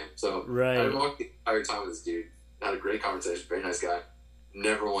baseball game? So right. I walked the entire time with this dude. Had a great conversation. Very nice guy.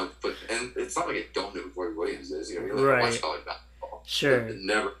 Never wanted to put, and it's not like I don't know who Roy Williams is. You know, I watch college basketball. Sure. But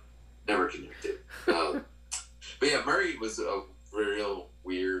never connected. But yeah, Murray was a real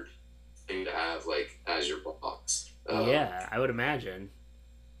weird thing to have as your boss. Yeah, I would imagine.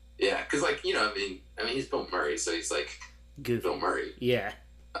 Yeah, because I mean he's Bill Murray, so he's like goofy. Bill Murray. Yeah.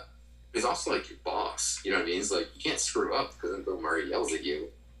 He's also your boss. You know what I mean? He's like, you can't screw up because then Bill Murray yells at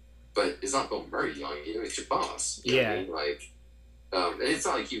you. But it's not Bill Murray yelling at you; it's your boss. You know what I mean? And it's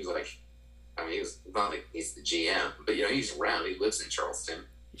not like he was it's not like he's the GM, but he's around. He lives in Charleston.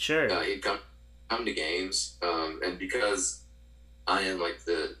 Sure. He'd come to games, and because I am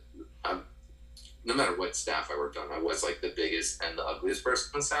no matter what staff I worked on, I was the biggest and the ugliest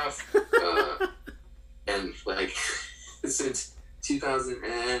person on staff. And since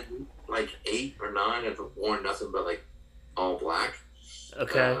 2008 or 9, I've worn nothing but all black.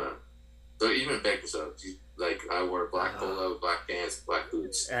 Okay. So even in Bakersfield, I wore black polo, black pants, black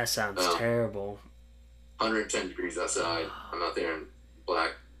boots. That sounds terrible. 110 degrees outside. I'm out there in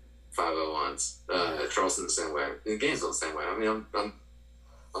black 501s. Charleston the same way. In Gainesville the same way. I mean, I'm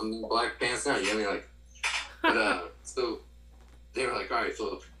in black pants now. You know what I mean? But so they were like, "All right,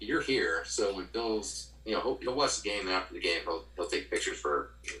 Philip, you're here. So when Bill's, he'll watch the game, and after the game, he'll take pictures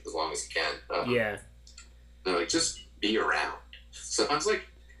for as long as he can." Yeah. They're like, "Just be around." So I was like,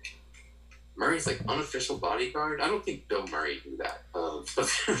 Murray's unofficial bodyguard. I don't think Bill Murray knew that.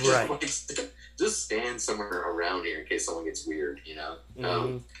 Right. Just stand somewhere around here in case someone gets weird,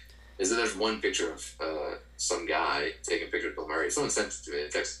 Mm-hmm. And so there's one picture of some guy taking a picture of Bill Murray. Someone sent it to me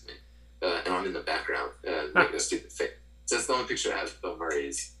and texted me, and I'm in the background making a stupid face. So that's the only picture I have of Bill Murray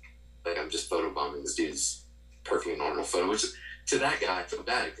is I'm just photobombing this dude's perfectly normal photo, which to that guy I feel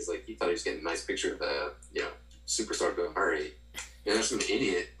bad because he thought he was getting a nice picture of superstar Bill Murray. And there's some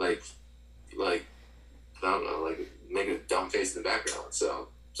idiot, I don't know, making a dumb face in the background. So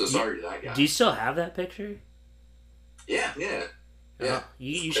sorry to that guy. Do you still have that picture? Yeah. Oh,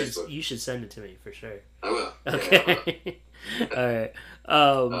 you should send it to me for sure. I will. Okay. Yeah,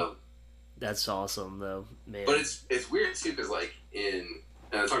 all right. That's awesome though, man. But it's weird too because and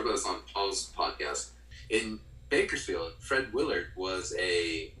I talked about this on Paul's podcast. In Bakersfield, Fred Willard was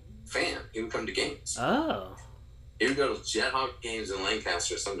a fan. He would come to games. Oh. He would go to Jethawk games in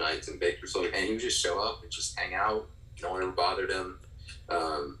Lancaster some nights in Bakersfield, and he would just show up and just hang out. No one ever bothered him.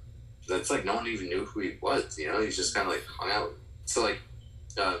 That's no one even knew who he was. He's just kind of hung out. So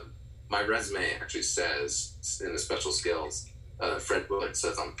my resume actually says in the special skills, Fred Willard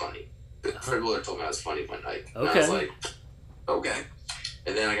says I'm funny. Fred Willard told me I was funny one night. Okay. And I was like, okay.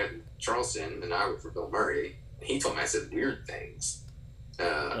 And then I got to Charleston, and I worked for Bill Murray, and he told me I said weird things.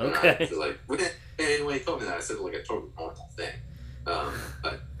 Okay. And when he told me that, I said a totally normal thing.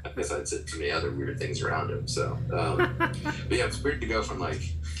 But I guess I'd said too many other weird things around him. So, but yeah, it's weird to go from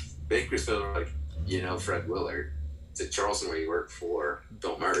Bakersfield, Fred Willard, to Charleston where you work for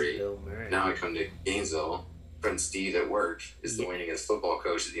Bill Murray. Now I come to Gainesville. Friend Steve at work is the winningest football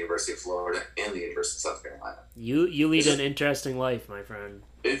coach at the University of Florida and the University of South Carolina. You lead an interesting life, my friend.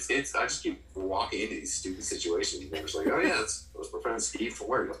 It's I just keep walking into these stupid situations and they're just oh yeah, that's my friend Steve from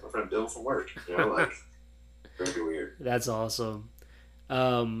work, that's my friend Bill from work. Very weird. That's awesome.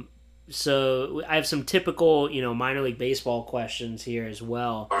 So I have some typical, minor league baseball questions here as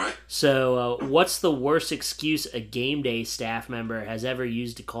well. All right. So what's the worst excuse a game day staff member has ever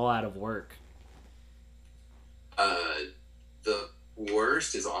used to call out of work? The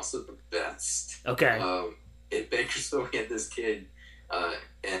worst is also the best. Okay. In Bakersfield, we had this kid,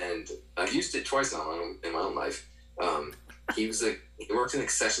 and I've used it twice in my own life. He worked in the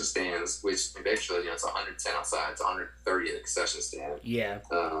concession stands, which in Bakersfield, it's 110 outside, it's 130 in the concession stand. Yeah.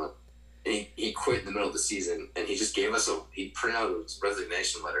 He quit in the middle of the season, and he just gave us he printed out a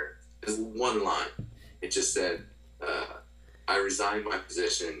resignation letter. It was one line. It just said, I resigned my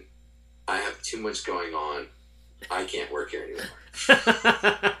position. I have too much going on. I can't work here anymore.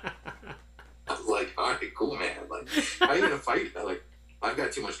 I was like, all right, cool, man. Like, how are you going to fight? I'm like, I've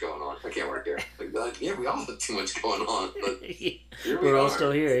got too much going on. I can't work here. Like, yeah, we all have too much going on. But We're all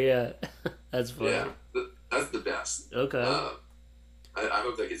still here, yeah. That's funny. Yeah, that's the best. Okay. I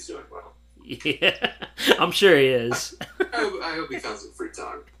hope that kid's doing well. Yeah, I'm sure he is. I hope he found some free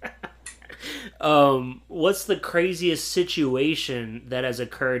time. What's the craziest situation that has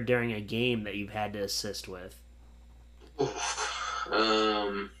occurred during a game that you've had to assist with?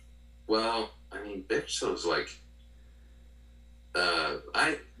 Well, I mean, Bakersfield was like,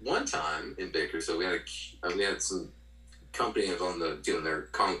 one time in Bakersfield we had some company that was doing their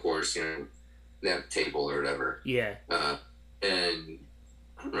concourse, they had a table or whatever. Yeah. And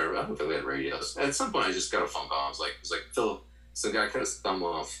I don't think we had radios. At some point, I just got a phone call. I was like, Phil, some guy cut his thumb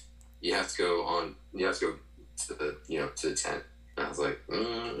off. You have to go to the tent. And I was like,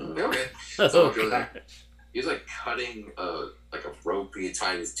 okay. So I'll go there. He was like cutting a rope he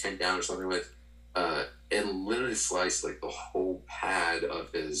tied his tent down or something with, and literally sliced like the whole pad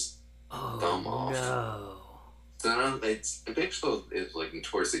of his thumb off. No. So Bakersfield is like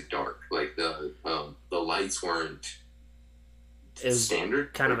notoriously dark. Like the lights weren't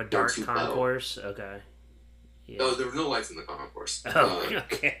standard. Kind of a dark concourse. Okay. Yeah. No, there were no lights in the concourse.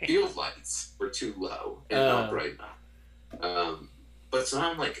 Okay. Field lights were too low and not bright enough. But so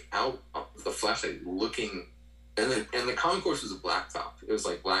I'm like out with the flashlight looking, and the concourse was a blacktop. It was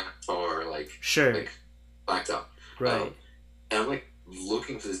like black tar, like blacktop. Right. And I'm like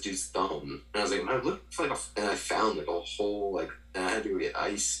looking for this dude's thumb, and I was like, I looked for and I found like a whole and I had to go get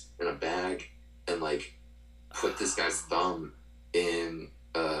ice in a bag and like put this guy's thumb in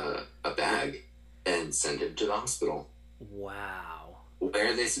a bag and send him to the hospital. Wow.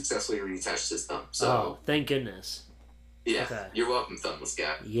 Where they successfully reattached his thumb. So thank goodness. Yeah, okay. You're welcome, thumbless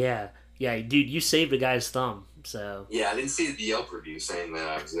guy. Yeah, dude, you saved a guy's thumb, so... Yeah, I didn't see the Yelp review saying that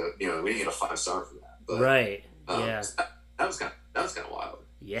I was, we didn't get a 5-star for that. But, right, yeah. That was kind of wild.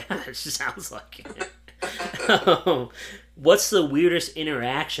 Yeah, it sounds like it. What's the weirdest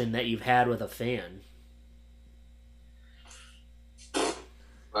interaction that you've had with a fan?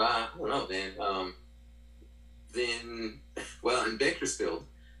 I don't know, man. In Bakersfield,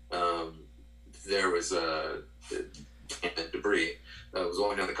 there was Debris was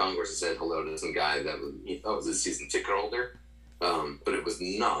walking down the concourse and said hello to some guy that he thought was a season ticket holder, but it was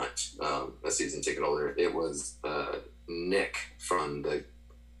not a season ticket holder. It was Nick from the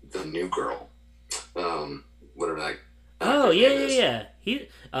New Girl, whatever that. Yeah. He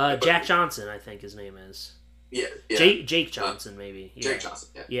Jack Johnson, I think his name is. Yeah. Jake Johnson, maybe. Yeah. Jake Johnson.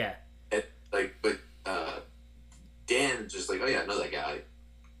 Yeah. But Dan was just like, oh yeah, I know that guy.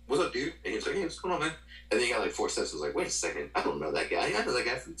 What's up, dude? And he was like, hey, what's going on, man? And then he got like 4 steps. I was like, wait a second, I don't know that guy. I know that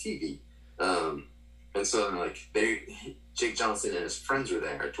guy from TV. And so Jake Johnson and his friends were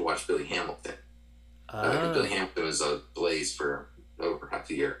there to watch Billy Hamilton. Billy Hamilton was a Blaze for over half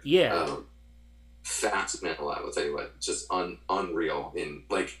a year. Yeah. Fast man alive, I'll tell you what. Just unreal.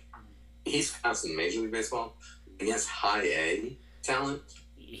 He's fast in Major League Baseball. Against high A talent,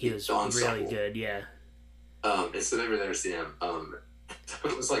 he was really good, yeah. And so they were there to see him.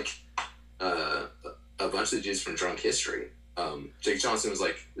 It was like a bunch of dudes from Drunk History. Jake Johnson was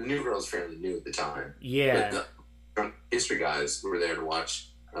like, the New Girl was fairly new at the time. Yeah. But the Drunk History guys were there to watch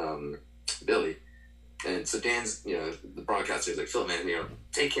Billy. And so Dan's, the broadcaster is like, Phil, man,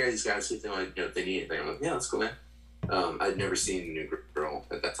 take care of these guys. If they need anything. I'm like, yeah, that's cool, man. I'd never seen the New Girl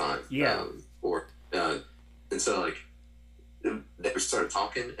at that time. Yeah. And so they started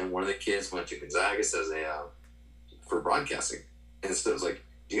talking, and one of the kids went to Gonzaga for broadcasting. And so it was like,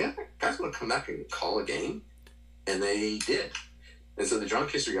 do you guys want to come back and call a game? And they did. And so the Drunk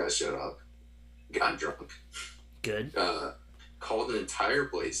History guys showed up, got drunk. Good. Called an entire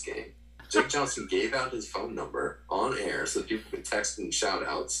Blaze game. Jake Johnson gave out his phone number on air so people could text and shout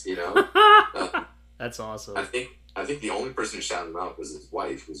outs, That's awesome. I think the only person who shouted him out was his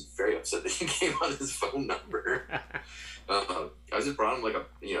wife, who was very upset that he gave out his phone number. I just brought him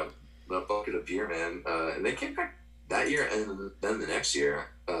a bucket of beer, man. And they came back that year and then the next year.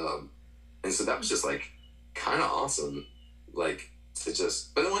 And so that was just like kind of awesome. Like to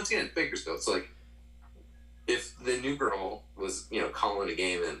just, but then once again, Bakersfield, it's like if the new girl was, calling a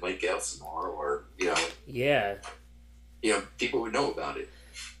game in Lake Elsinore or, Yeah. People would know about it.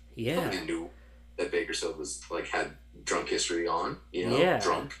 Yeah. Nobody knew that Bakersfield was like had drunk history on,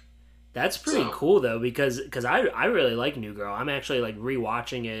 drunk. That's pretty cool though, because I really like New Girl. I'm actually like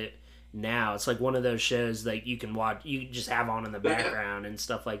rewatching it now. It's like one of those shows that you can watch, you just have on in the background and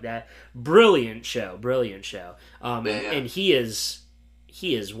stuff like that. Brilliant show. And he is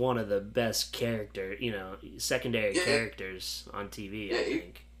one of the best secondary characters on TV. I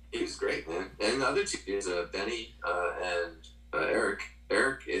think he was great, man. And the other two is Benny and Eric.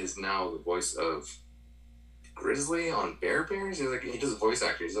 Eric is now the voice of Grizzly on Bear Bears. He does a voice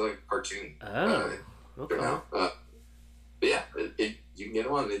actor. He's like a cartoon. Okay. Now. But yeah, you can get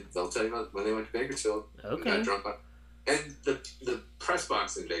him on. They'll tell you when they went to Bakersfield. Okay. Got drunk on. And the press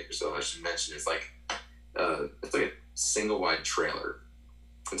box in Bakersfield, I should mention, is like it's like a single wide trailer.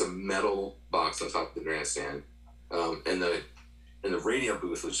 It's a metal box on top of the grandstand, and the radio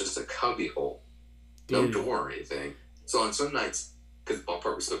booth was just a cubby hole, no door or anything. So on some nights, because the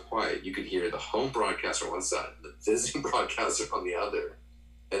ballpark was so quiet, you could hear the home broadcaster on one side, the visiting broadcaster on the other,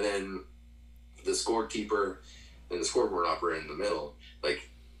 and then the scorekeeper and the scoreboard operator in the middle, like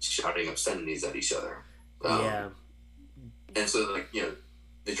shouting obscenities at each other. And so, like,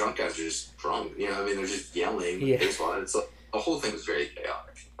 the drunk guys are just drunk. They're just yelling baseball. And it's like, the whole thing was very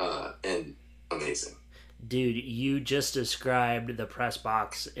chaotic and amazing. Dude, you just described the press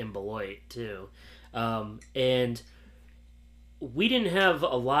box in Beloit too, and we didn't have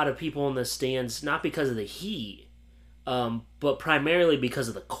a lot of people in the stands, not because of the heat, but primarily because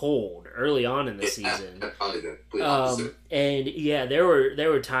of the cold early on in the season. And yeah, there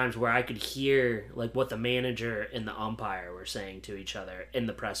were times where I could hear like what the manager and the umpire were saying to each other in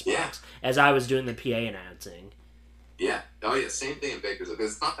the press box as I was doing the PA announcing. Yeah. Oh yeah. Same thing in Bakersfield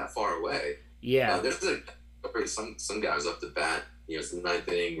because it's not that far away. Yeah. There's some guys up the bat. It's the ninth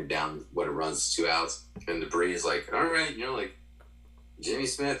inning. We're down what it runs 2 outs, and the breeze like, all right, like Jimmy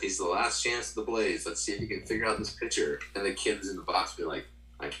Smith, he's the last chance of the Blaze. Let's see if he can figure out this pitcher. And the kid was in the box being like,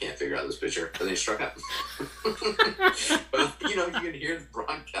 I can't figure out this pitcher. And they struck out. But you can hear the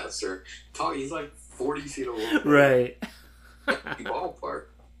broadcaster talk. He's like 40 feet away. Right. Ballpark.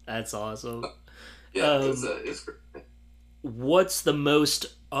 That's awesome. Yeah, it's great. What's the most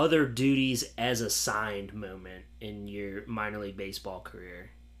other duties as assigned moment in your minor league baseball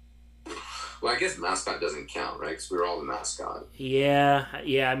career? Well, I guess mascot doesn't count, right? Because we were all the mascot. Yeah.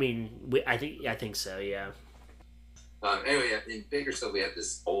 I think so. Yeah. Anyway, in Bakersfield, we had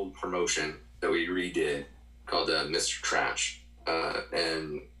this old promotion that we redid called Mr. Trash,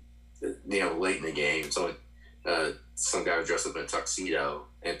 and late in the game, so some guy would dress up in a tuxedo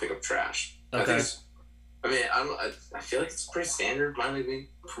and pick up trash. Okay. I feel like it's pretty standard minor league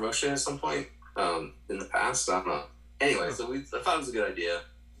promotion at some point in the past. I don't know. Anyway, so I thought it was a good idea.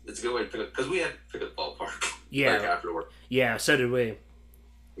 It's a good way to pick up, because we had to pick up the ballpark. Yeah. Like after work. Yeah, so did we.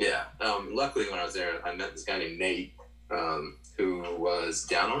 Yeah. Luckily, when I was there, I met this guy named Nate, who was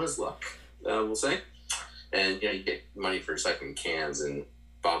down on his luck, we'll say. And, you get money for recycling cans and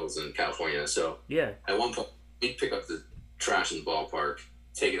bottles in California. So at one point, he'd pick up the trash in the ballpark,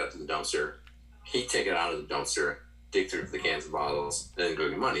 take it up to the dumpster. He'd take it out of the dumpster, dig through the cans and bottles, and then go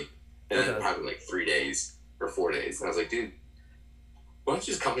get money. And then it happened like 3 days or 4 days. And I was like, dude, why don't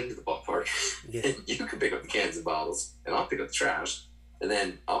you just come into the ballpark and you can pick up the cans and bottles, and I'll pick up the trash, and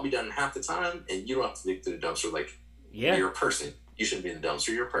then I'll be done in half the time, and you don't have to dig through the dumpster like you're a person. You shouldn't be in the dumpster.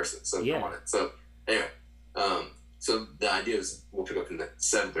 You're a person. So come on it. So anyway, so the idea is we'll pick up in the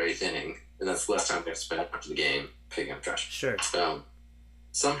 7th or 8th inning, and that's less time we have to spend after the game picking up trash. Sure.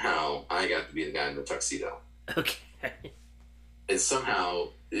 Somehow I got to be the guy in the tuxedo. Okay. And somehow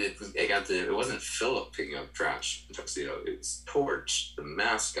it wasn't Philip picking up trash in a tuxedo. It was Torch, the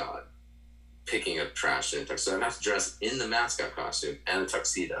mascot, picking up trash in a tuxedo. I'd have to dress in the mascot costume and a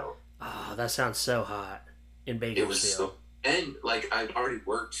tuxedo. Oh, that sounds so hot in Bakersfield. It was and like I'd already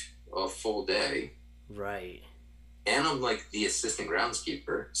worked a full day. Right. And I'm like the assistant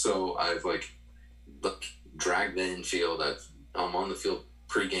groundskeeper. So I've like dragged the infield. I'm on the field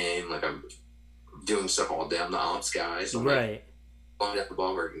pregame. Like I'm doing stuff all day. I'm the ops guy. So I'm like going at the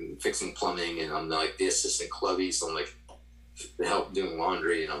ballpark and fixing plumbing, and I'm like the assistant clubby. So I'm like help doing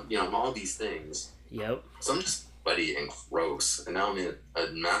laundry, and I'm all these things. Yep. So I'm just sweaty and gross. And now I'm in a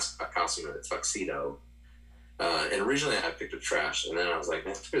mascot costume and a tuxedo. And originally I picked up trash, and then I was like,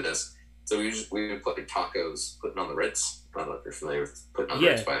 man, screw this. So we would play tacos, putting on the Ritz. I don't know if you're familiar with Putting on the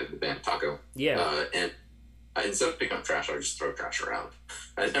Ritz by the band Taco. Yeah. And instead of picking up trash, I would just throw trash around.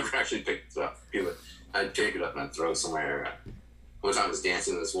 I never actually picked it up. I'd pick it up and I'd throw it somewhere. One time I was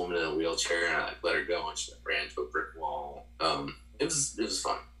dancing with this woman in a wheelchair, and I let her go, and she ran into a brick wall. It was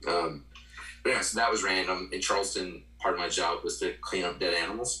fun. But anyway, so that was random. In Charleston, part of my job was to clean up dead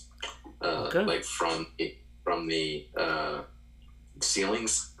animals, like from the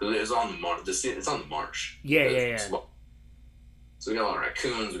ceilings. It was on the marsh. It's on the marsh. Yeah. So we got a lot of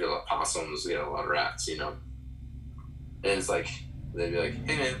raccoons, we got a lot of possums, we got a lot of rats, you know. And it's like, they'd be like,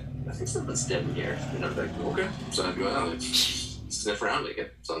 hey man, I think something's dead in here. And I'd be like, okay. So I'd go out and sniff around,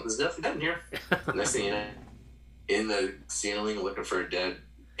 like, something's definitely dead in here. Next thing you know, in the ceiling looking for a dead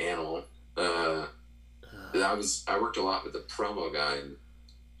animal. I worked a lot with the promo guy in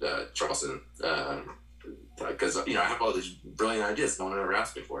Charleston, because I have all these brilliant ideas no one ever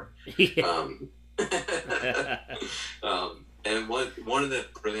asked me for. And one of the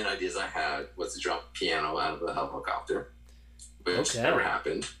brilliant ideas I had was to drop a piano out of a helicopter, which never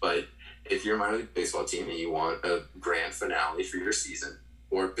happened. But if you're a minor league baseball team and you want a grand finale for your season,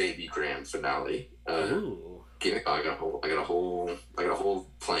 or baby grand finale, I got a whole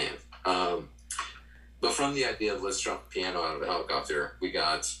plan. But from the idea of let's drop a piano out of a helicopter, we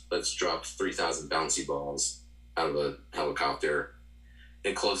got let's drop 3,000 bouncy balls out of a helicopter,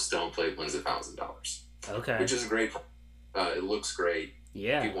 and close stone plate wins $1,000. Okay. Which is a great. It looks great.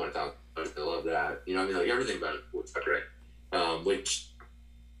 Yeah. People want $1,000. They love that. You know, I mean, like everything about it looks great. Which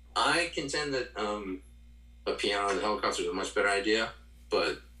I contend that a piano out of a helicopter is a much better idea,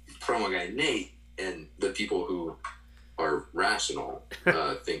 but promo guy Nate and the people who are rational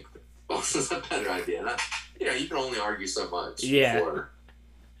think this is a better idea. And you can only argue so much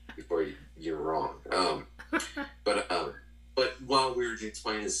before you're wrong. But while we were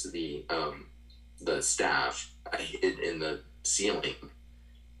explaining this to the staff, I hid in the ceiling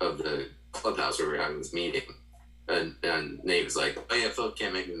of the clubhouse where we were having this meeting, and Nate was like, "Oh yeah, Philip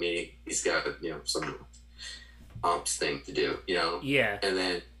can't make the meeting. He's got some ops thing to do, Yeah.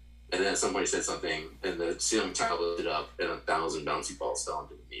 And then somebody said something, and the ceiling tile lifted up, and 1,000 bouncy balls fell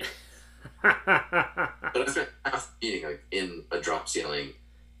into the meeting. But I spent half the meeting like in a drop ceiling,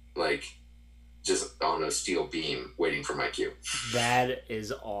 like just on a steel beam, waiting for my cue. That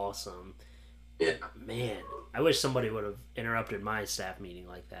is awesome. Yeah. Man, I wish somebody would have interrupted my staff meeting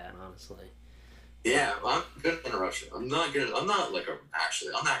like that, honestly. Yeah, well, I'm good at interruption. I'm actually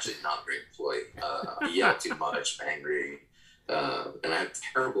not a great employee. I yell too much, I'm angry, and I have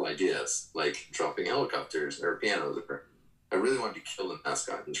terrible ideas, like dropping helicopters or pianos. I really wanted to kill the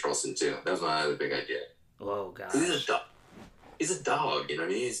mascot in Charleston too. That was my other big idea. Oh gosh. He's a dog, you know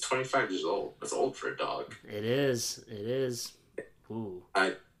what I mean? He's 25 years old. That's old for a dog. It is. Ooh.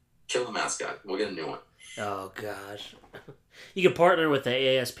 I kill the mascot. We'll get a new one. Oh gosh. You could partner with the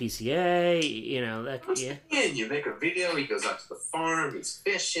ASPCA, And you make a video, he goes out to the farm, he's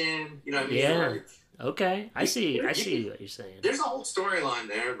fishing, you know what I mean? Yeah. Okay. I see what you're saying. There's a whole storyline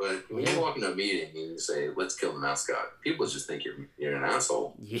there, but when you walk into a meeting and you say, let's kill the mascot, people just think you're an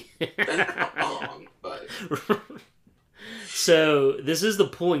asshole. Yeah. That's not wrong, but... So, this is the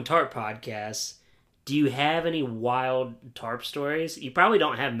Pulling Tarp podcast. Do you have any wild tarp stories? You probably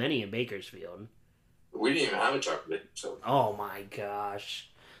don't have many in Bakersfield. We didn't even have a tarp in Bakersfield. Oh my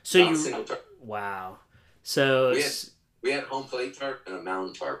gosh. So wow. So... We had home plate tarp and a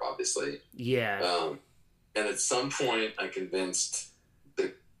mountain tarp, obviously. Yeah. And at some point, I convinced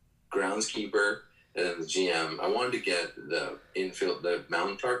the groundskeeper and then the GM, I wanted to get the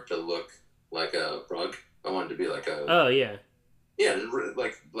mountain tarp to look like a rug. I wanted to be like a... Oh, yeah. Yeah,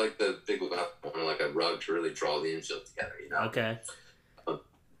 like the Big Lebowski, like a rug to really draw the infield together, Okay.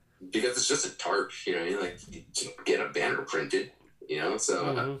 Because it's just a tarp, you know what I mean? Like, you get a banner printed,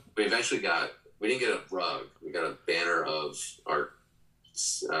 So we eventually we didn't get a rug. We got a banner of our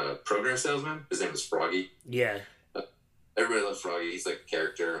program salesman. His name is Froggy. Yeah. Everybody loved Froggy. He's like a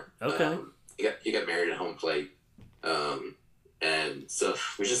character. Okay. He got married at home plate. And so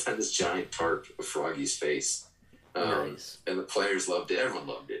we just had this giant tarp of Froggy's face. Nice. And the players loved it. Everyone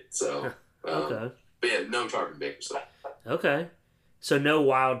loved it. So, okay. But yeah, no tarp in Bakersfield. Okay. So no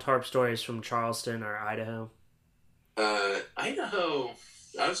wild tarp stories from Charleston or Idaho? Idaho...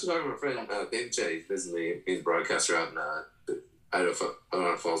 I was talking to a friend, David J. He's a broadcaster out in Idaho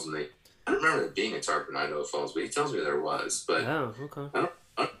Falls with me. I don't remember there being a tarp in Idaho Falls, but he tells me there was. But okay.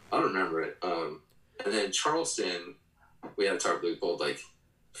 I don't remember it. And then in Charleston, we had a tarp that we pulled like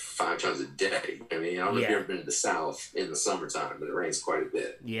 5 times a day. I mean, I don't know if you've ever been to the South in the summertime, but it rains quite a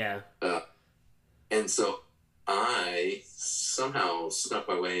bit. Yeah. And so I somehow snuck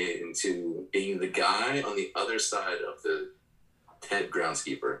my way into being the guy on the other side of the head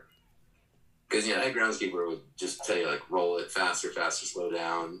groundskeeper. Because, head groundskeeper would just tell you, like, roll it faster, slow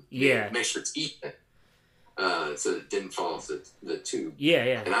down. Yeah. Make sure it's even. So it didn't fall off the tube.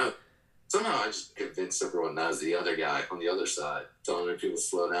 Yeah. And somehow I just convinced everyone that I was the other guy on the other side, telling other people to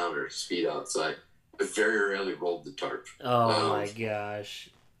slow down or speed up. So I very rarely rolled the tarp. Oh, my gosh.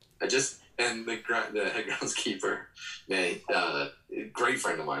 And the head groundskeeper, man, great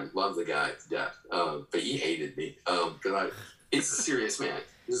friend of mine, loved the guy to death. But he hated me because he's a serious man.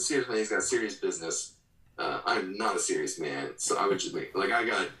 He's a serious man. He's got serious business. I'm not a serious man, so I would just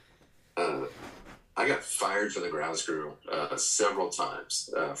I got fired from the grounds crew several times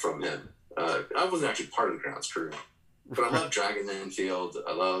from him. I wasn't actually part of the grounds crew, but I love dragging the infield.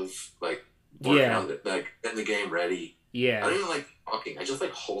 I love working on getting the game ready. Yeah. I don't even like talking. I just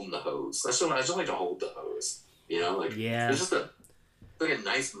like holding the hose. I just like to hold the hose. It's just a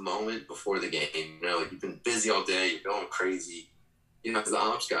nice moment before the game. You've been busy all day. You're going crazy. As the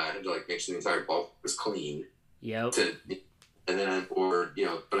ops guy, I had to make sure the entire ball was clean. Yep. But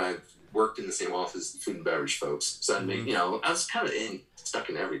I've worked in the same office as food and beverage folks, so I was kind of stuck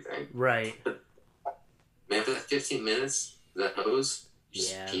in everything. Right. But, man, for that 15 minutes, that hose.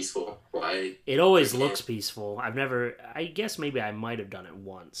 Just peaceful, quiet. It always looks peaceful. I guess maybe I might have done it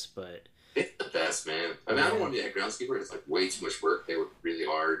once, but... It's the best, man. I don't want to be a groundskeeper. It's way too much work. They work really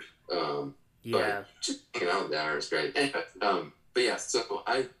hard. But just hanging out with that is great. Anyway, but yeah, so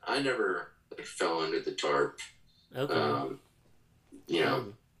I never fell under the tarp. Okay. I don't know.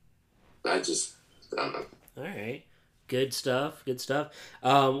 All right. Good stuff.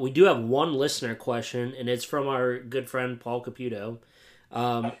 We do have one listener question, and it's from our good friend Paul Caputo.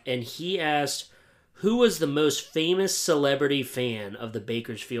 And he asked, who was the most famous celebrity fan of the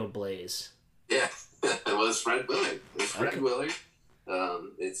Bakersfield Blaze? Yeah, well, it's Fred Willard. Willard.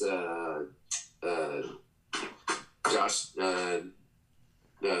 It's Josh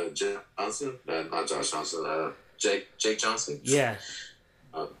Johnson. Not Josh Johnson. Jake Johnson. Yeah.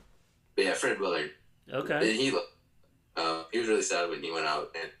 But yeah, Fred Willard. Okay. And he was really sad when he went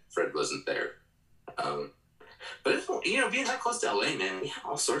out and Fred wasn't there. But being that close to LA, man, we had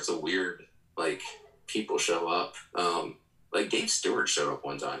all sorts of weird people show up. Dave Stewart showed up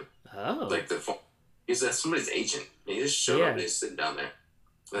one time. Oh. He was somebody's agent. He just showed up and he's sitting down there.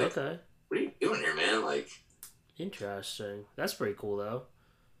 Okay. What are you doing here, man? Interesting. That's pretty cool, though.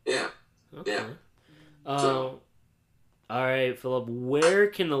 Yeah. Okay. Yeah. All right, Philip. Where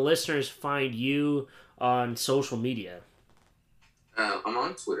can the listeners find you on social media? I'm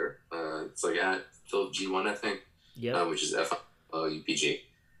on Twitter. It's at Philip G1, I think. Yeah. Which is FLUPG.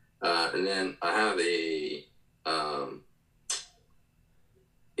 And then I have a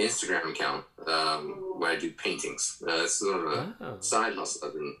Instagram account where I do paintings. It's sort of a side hustle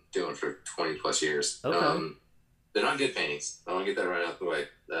I've been doing for 20 plus years. Okay. They're not good paintings. I want to get that right out the way.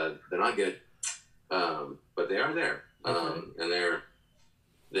 They're not good, but they are there. Okay. And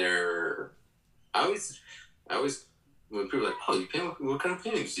they're. I always when people are like, oh, you paint, what kind of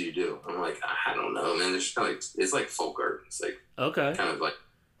paintings do you do? I'm like, I don't know, man. It's kind of it's like folk art. It's okay, kind of but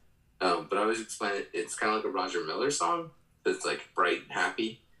I always explain it. It's kind of like a Roger Miller song. It's bright and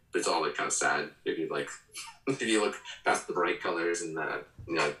happy, but it's all kind of sad. If you if you look past the bright colors and the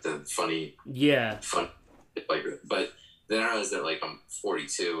funny, fun. But then I realized that I'm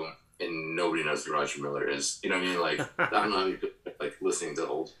 42 and nobody knows who Roger Miller is. You know what I mean? I don't know how many people listening to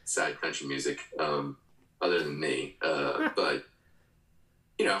old sad country music other than me. But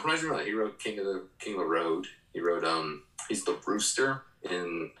Roger Miller, he wrote King of the Road. He wrote he's the rooster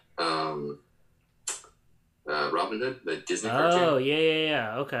in Robin Hood, the Disney cartoon. Oh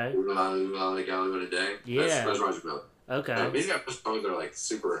yeah. Okay. What a day. Yeah. That's Roger Miller. Okay. He's got songs that are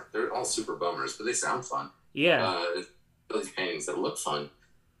super. They're all super bummers, but they sound fun. Yeah. These paintings that look fun,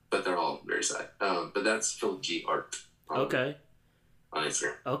 but they're all very sad. But that's Philip G. Art. Okay. On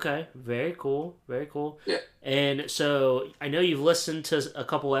Instagram. Okay. Very cool. Very cool. Yeah. And so I know you've listened to a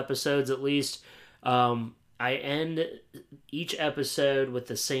couple episodes at least. I end each episode with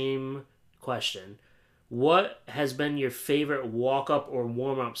the same question. What has been your favorite walk-up or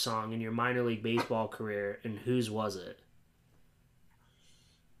warm-up song in your minor league baseball career, and whose was it?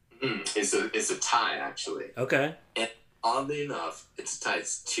 It's a tie, actually. Okay. And oddly enough, it's a tie.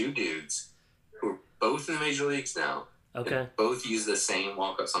 It's two dudes who are both in the major leagues now. Okay. Both use the same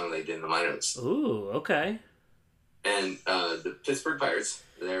walk-up song they did in the minors. Ooh, okay. And the Pittsburgh Pirates,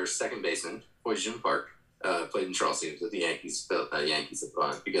 their second baseman, Jim Park, played in Charleston with the Yankees. Yankees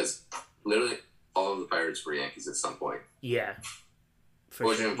because literally all of the Pirates were Yankees at some point. Yeah.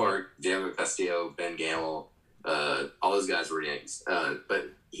 Jim Park, Diego Castillo, Ben Gamble, All those guys were Yankees. But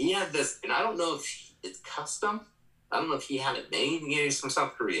he had this, and I don't know if it's custom. I don't know if he had it made. He's from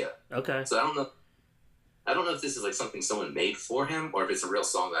South Korea. Okay. So I don't know if this is like something someone made for him or if it's a real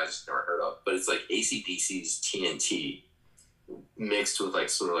song that I just never heard of. But it's like AC/DC's TNT mixed with like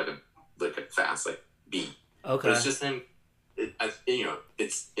sort of like a fast like beat. Okay. But it's just him.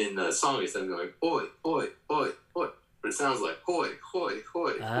 It's in the song. It's them going oi oi oi oi, but it sounds like hoi hoi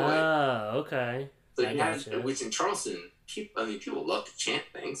hoi. Oh, okay. So which in Charleston, people love to chant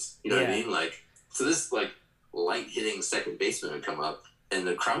things. You know what I mean? Like, so this like light hitting second baseman would come up, and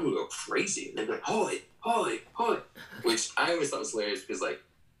the crowd would go crazy. And they'd be like, hoi hoi hoi, which I always thought was hilarious because like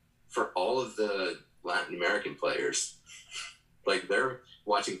for all of the Latin American players, like they're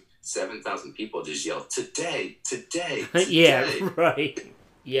watching 7,000 people just yell today. Yeah, right.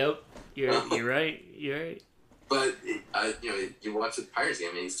 Yep, you're right. You're right. But you watch the Pirates game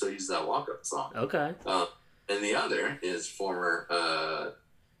and he still uses that walk-up song. Okay. And the other is former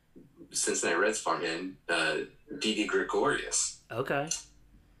Cincinnati Reds farmhand Didi Gregorius. Okay.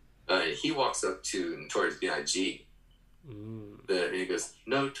 He walks up to Notorious B.I.G. And he goes,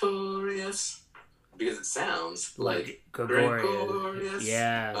 Notorious, because it sounds like Gregorius.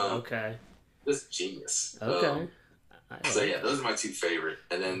 Yeah. Okay. This is genius. Okay. Those are my two favorite.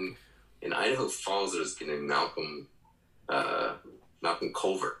 And then in Idaho Falls, there's a guy named Malcolm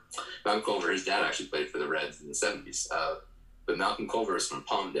Culver. Malcolm Culver, his dad actually played for the Reds in the 70s. But Malcolm Culver is from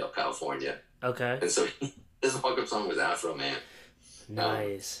Palmdale, California. Okay. And so his walk-up song was Afro Man.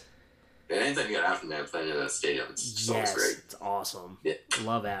 Nice. And anytime you got Afro Man playing in a stadium, it's always great. It's awesome. Yeah.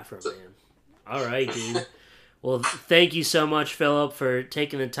 Love Afro Man. All right, dude. Well, thank you so much, Philip, for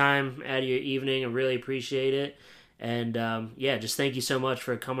taking the time out of your evening. I really appreciate it. And, just thank you so much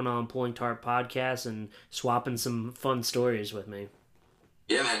for coming on Pulling Tarp Podcast and swapping some fun stories with me.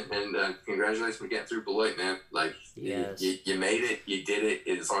 Yeah, man. And congratulations for getting through Beloit, man. Like, yes. you made it. You did it.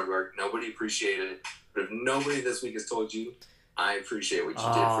 It is hard work. Nobody appreciated it. But if nobody this week has told you, I appreciate what you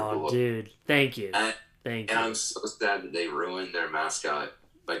did for Beloit. Dude. Thank you. And I'm so sad that they ruined their mascot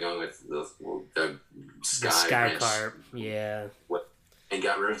by going with the sky carp. Yeah. And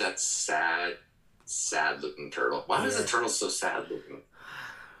got rid of that sad looking turtle. Why is the turtle so sad looking?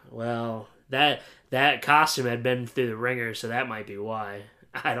 Well, that costume had been through the ringer, so that might be why.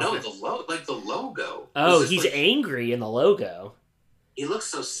 I don't know. The logo. Oh, he's angry in the logo. He looks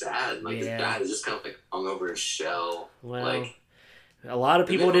so sad. Like, the guy is just kind of like hung over his shell. Well, like, a lot of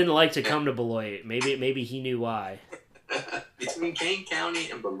people didn't like to come to Beloit. Maybe he knew why. Between Kane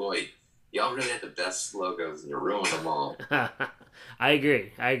County and Beloit, y'all really had the best logos, and you ruined them all. I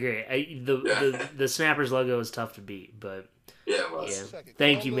agree. The Snappers logo is tough to beat, but yeah, it was. Yeah.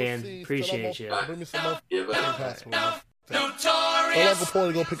 Thank you, man. Appreciate you. Bring me some more. Yeah, I'm Uncle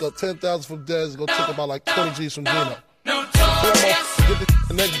Paulie go pick up 10,000 from Dez, go take about like 20 G's from Gino. Get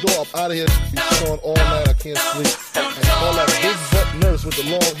the next door up out of here. He's showing all night, I can't sleep. And all that big butt nurse with the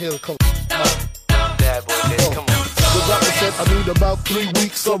long hair come out. Bad boy, Dez, come on. The doctor said I need about 3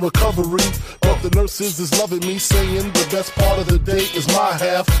 weeks of recovery. But the nurses is loving me, saying the best part of the day is my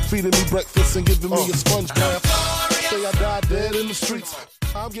half. Feeding me breakfast and giving me a sponge bath. Say I died dead in the streets.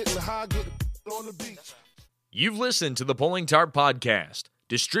 I'm getting high, getting on the beach. You've listened to the Pulling Tarp Podcast,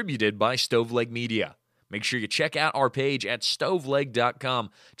 distributed by Stoveleg Media. Make sure you check out our page at stoveleg.com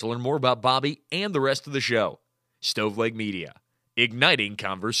to learn more about Bobby and the rest of the show. Stoveleg Media, igniting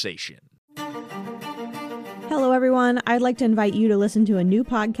conversation. Hello, everyone. I'd like to invite you to listen to a new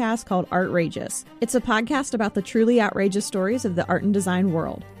podcast called Artrageous. It's a podcast about the truly outrageous stories of the art and design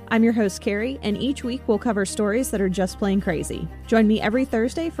world. I'm your host, Carrie, and each week we'll cover stories that are just plain crazy. Join me every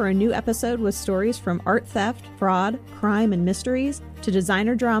Thursday for a new episode with stories from art theft, fraud, crime, and mysteries, to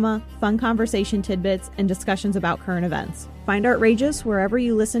designer drama, fun conversation tidbits, and discussions about current events. Find Artrageous wherever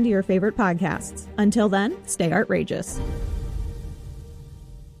you listen to your favorite podcasts. Until then, stay outrageous.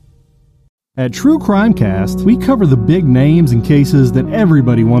 At True Crime Cast, we cover the big names and cases that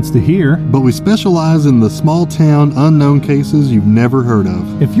everybody wants to hear. But we specialize in the small town, unknown cases you've never heard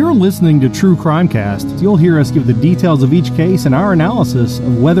of. If you're listening to True Crime Cast, you'll hear us give the details of each case and our analysis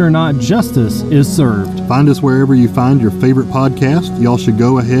of whether or not justice is served. Find us wherever you find your favorite podcast. Y'all should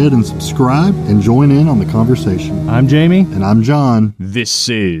go ahead and subscribe and join in on the conversation. I'm Jamie. And I'm John. This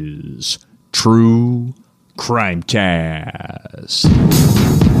is True Crime Cast.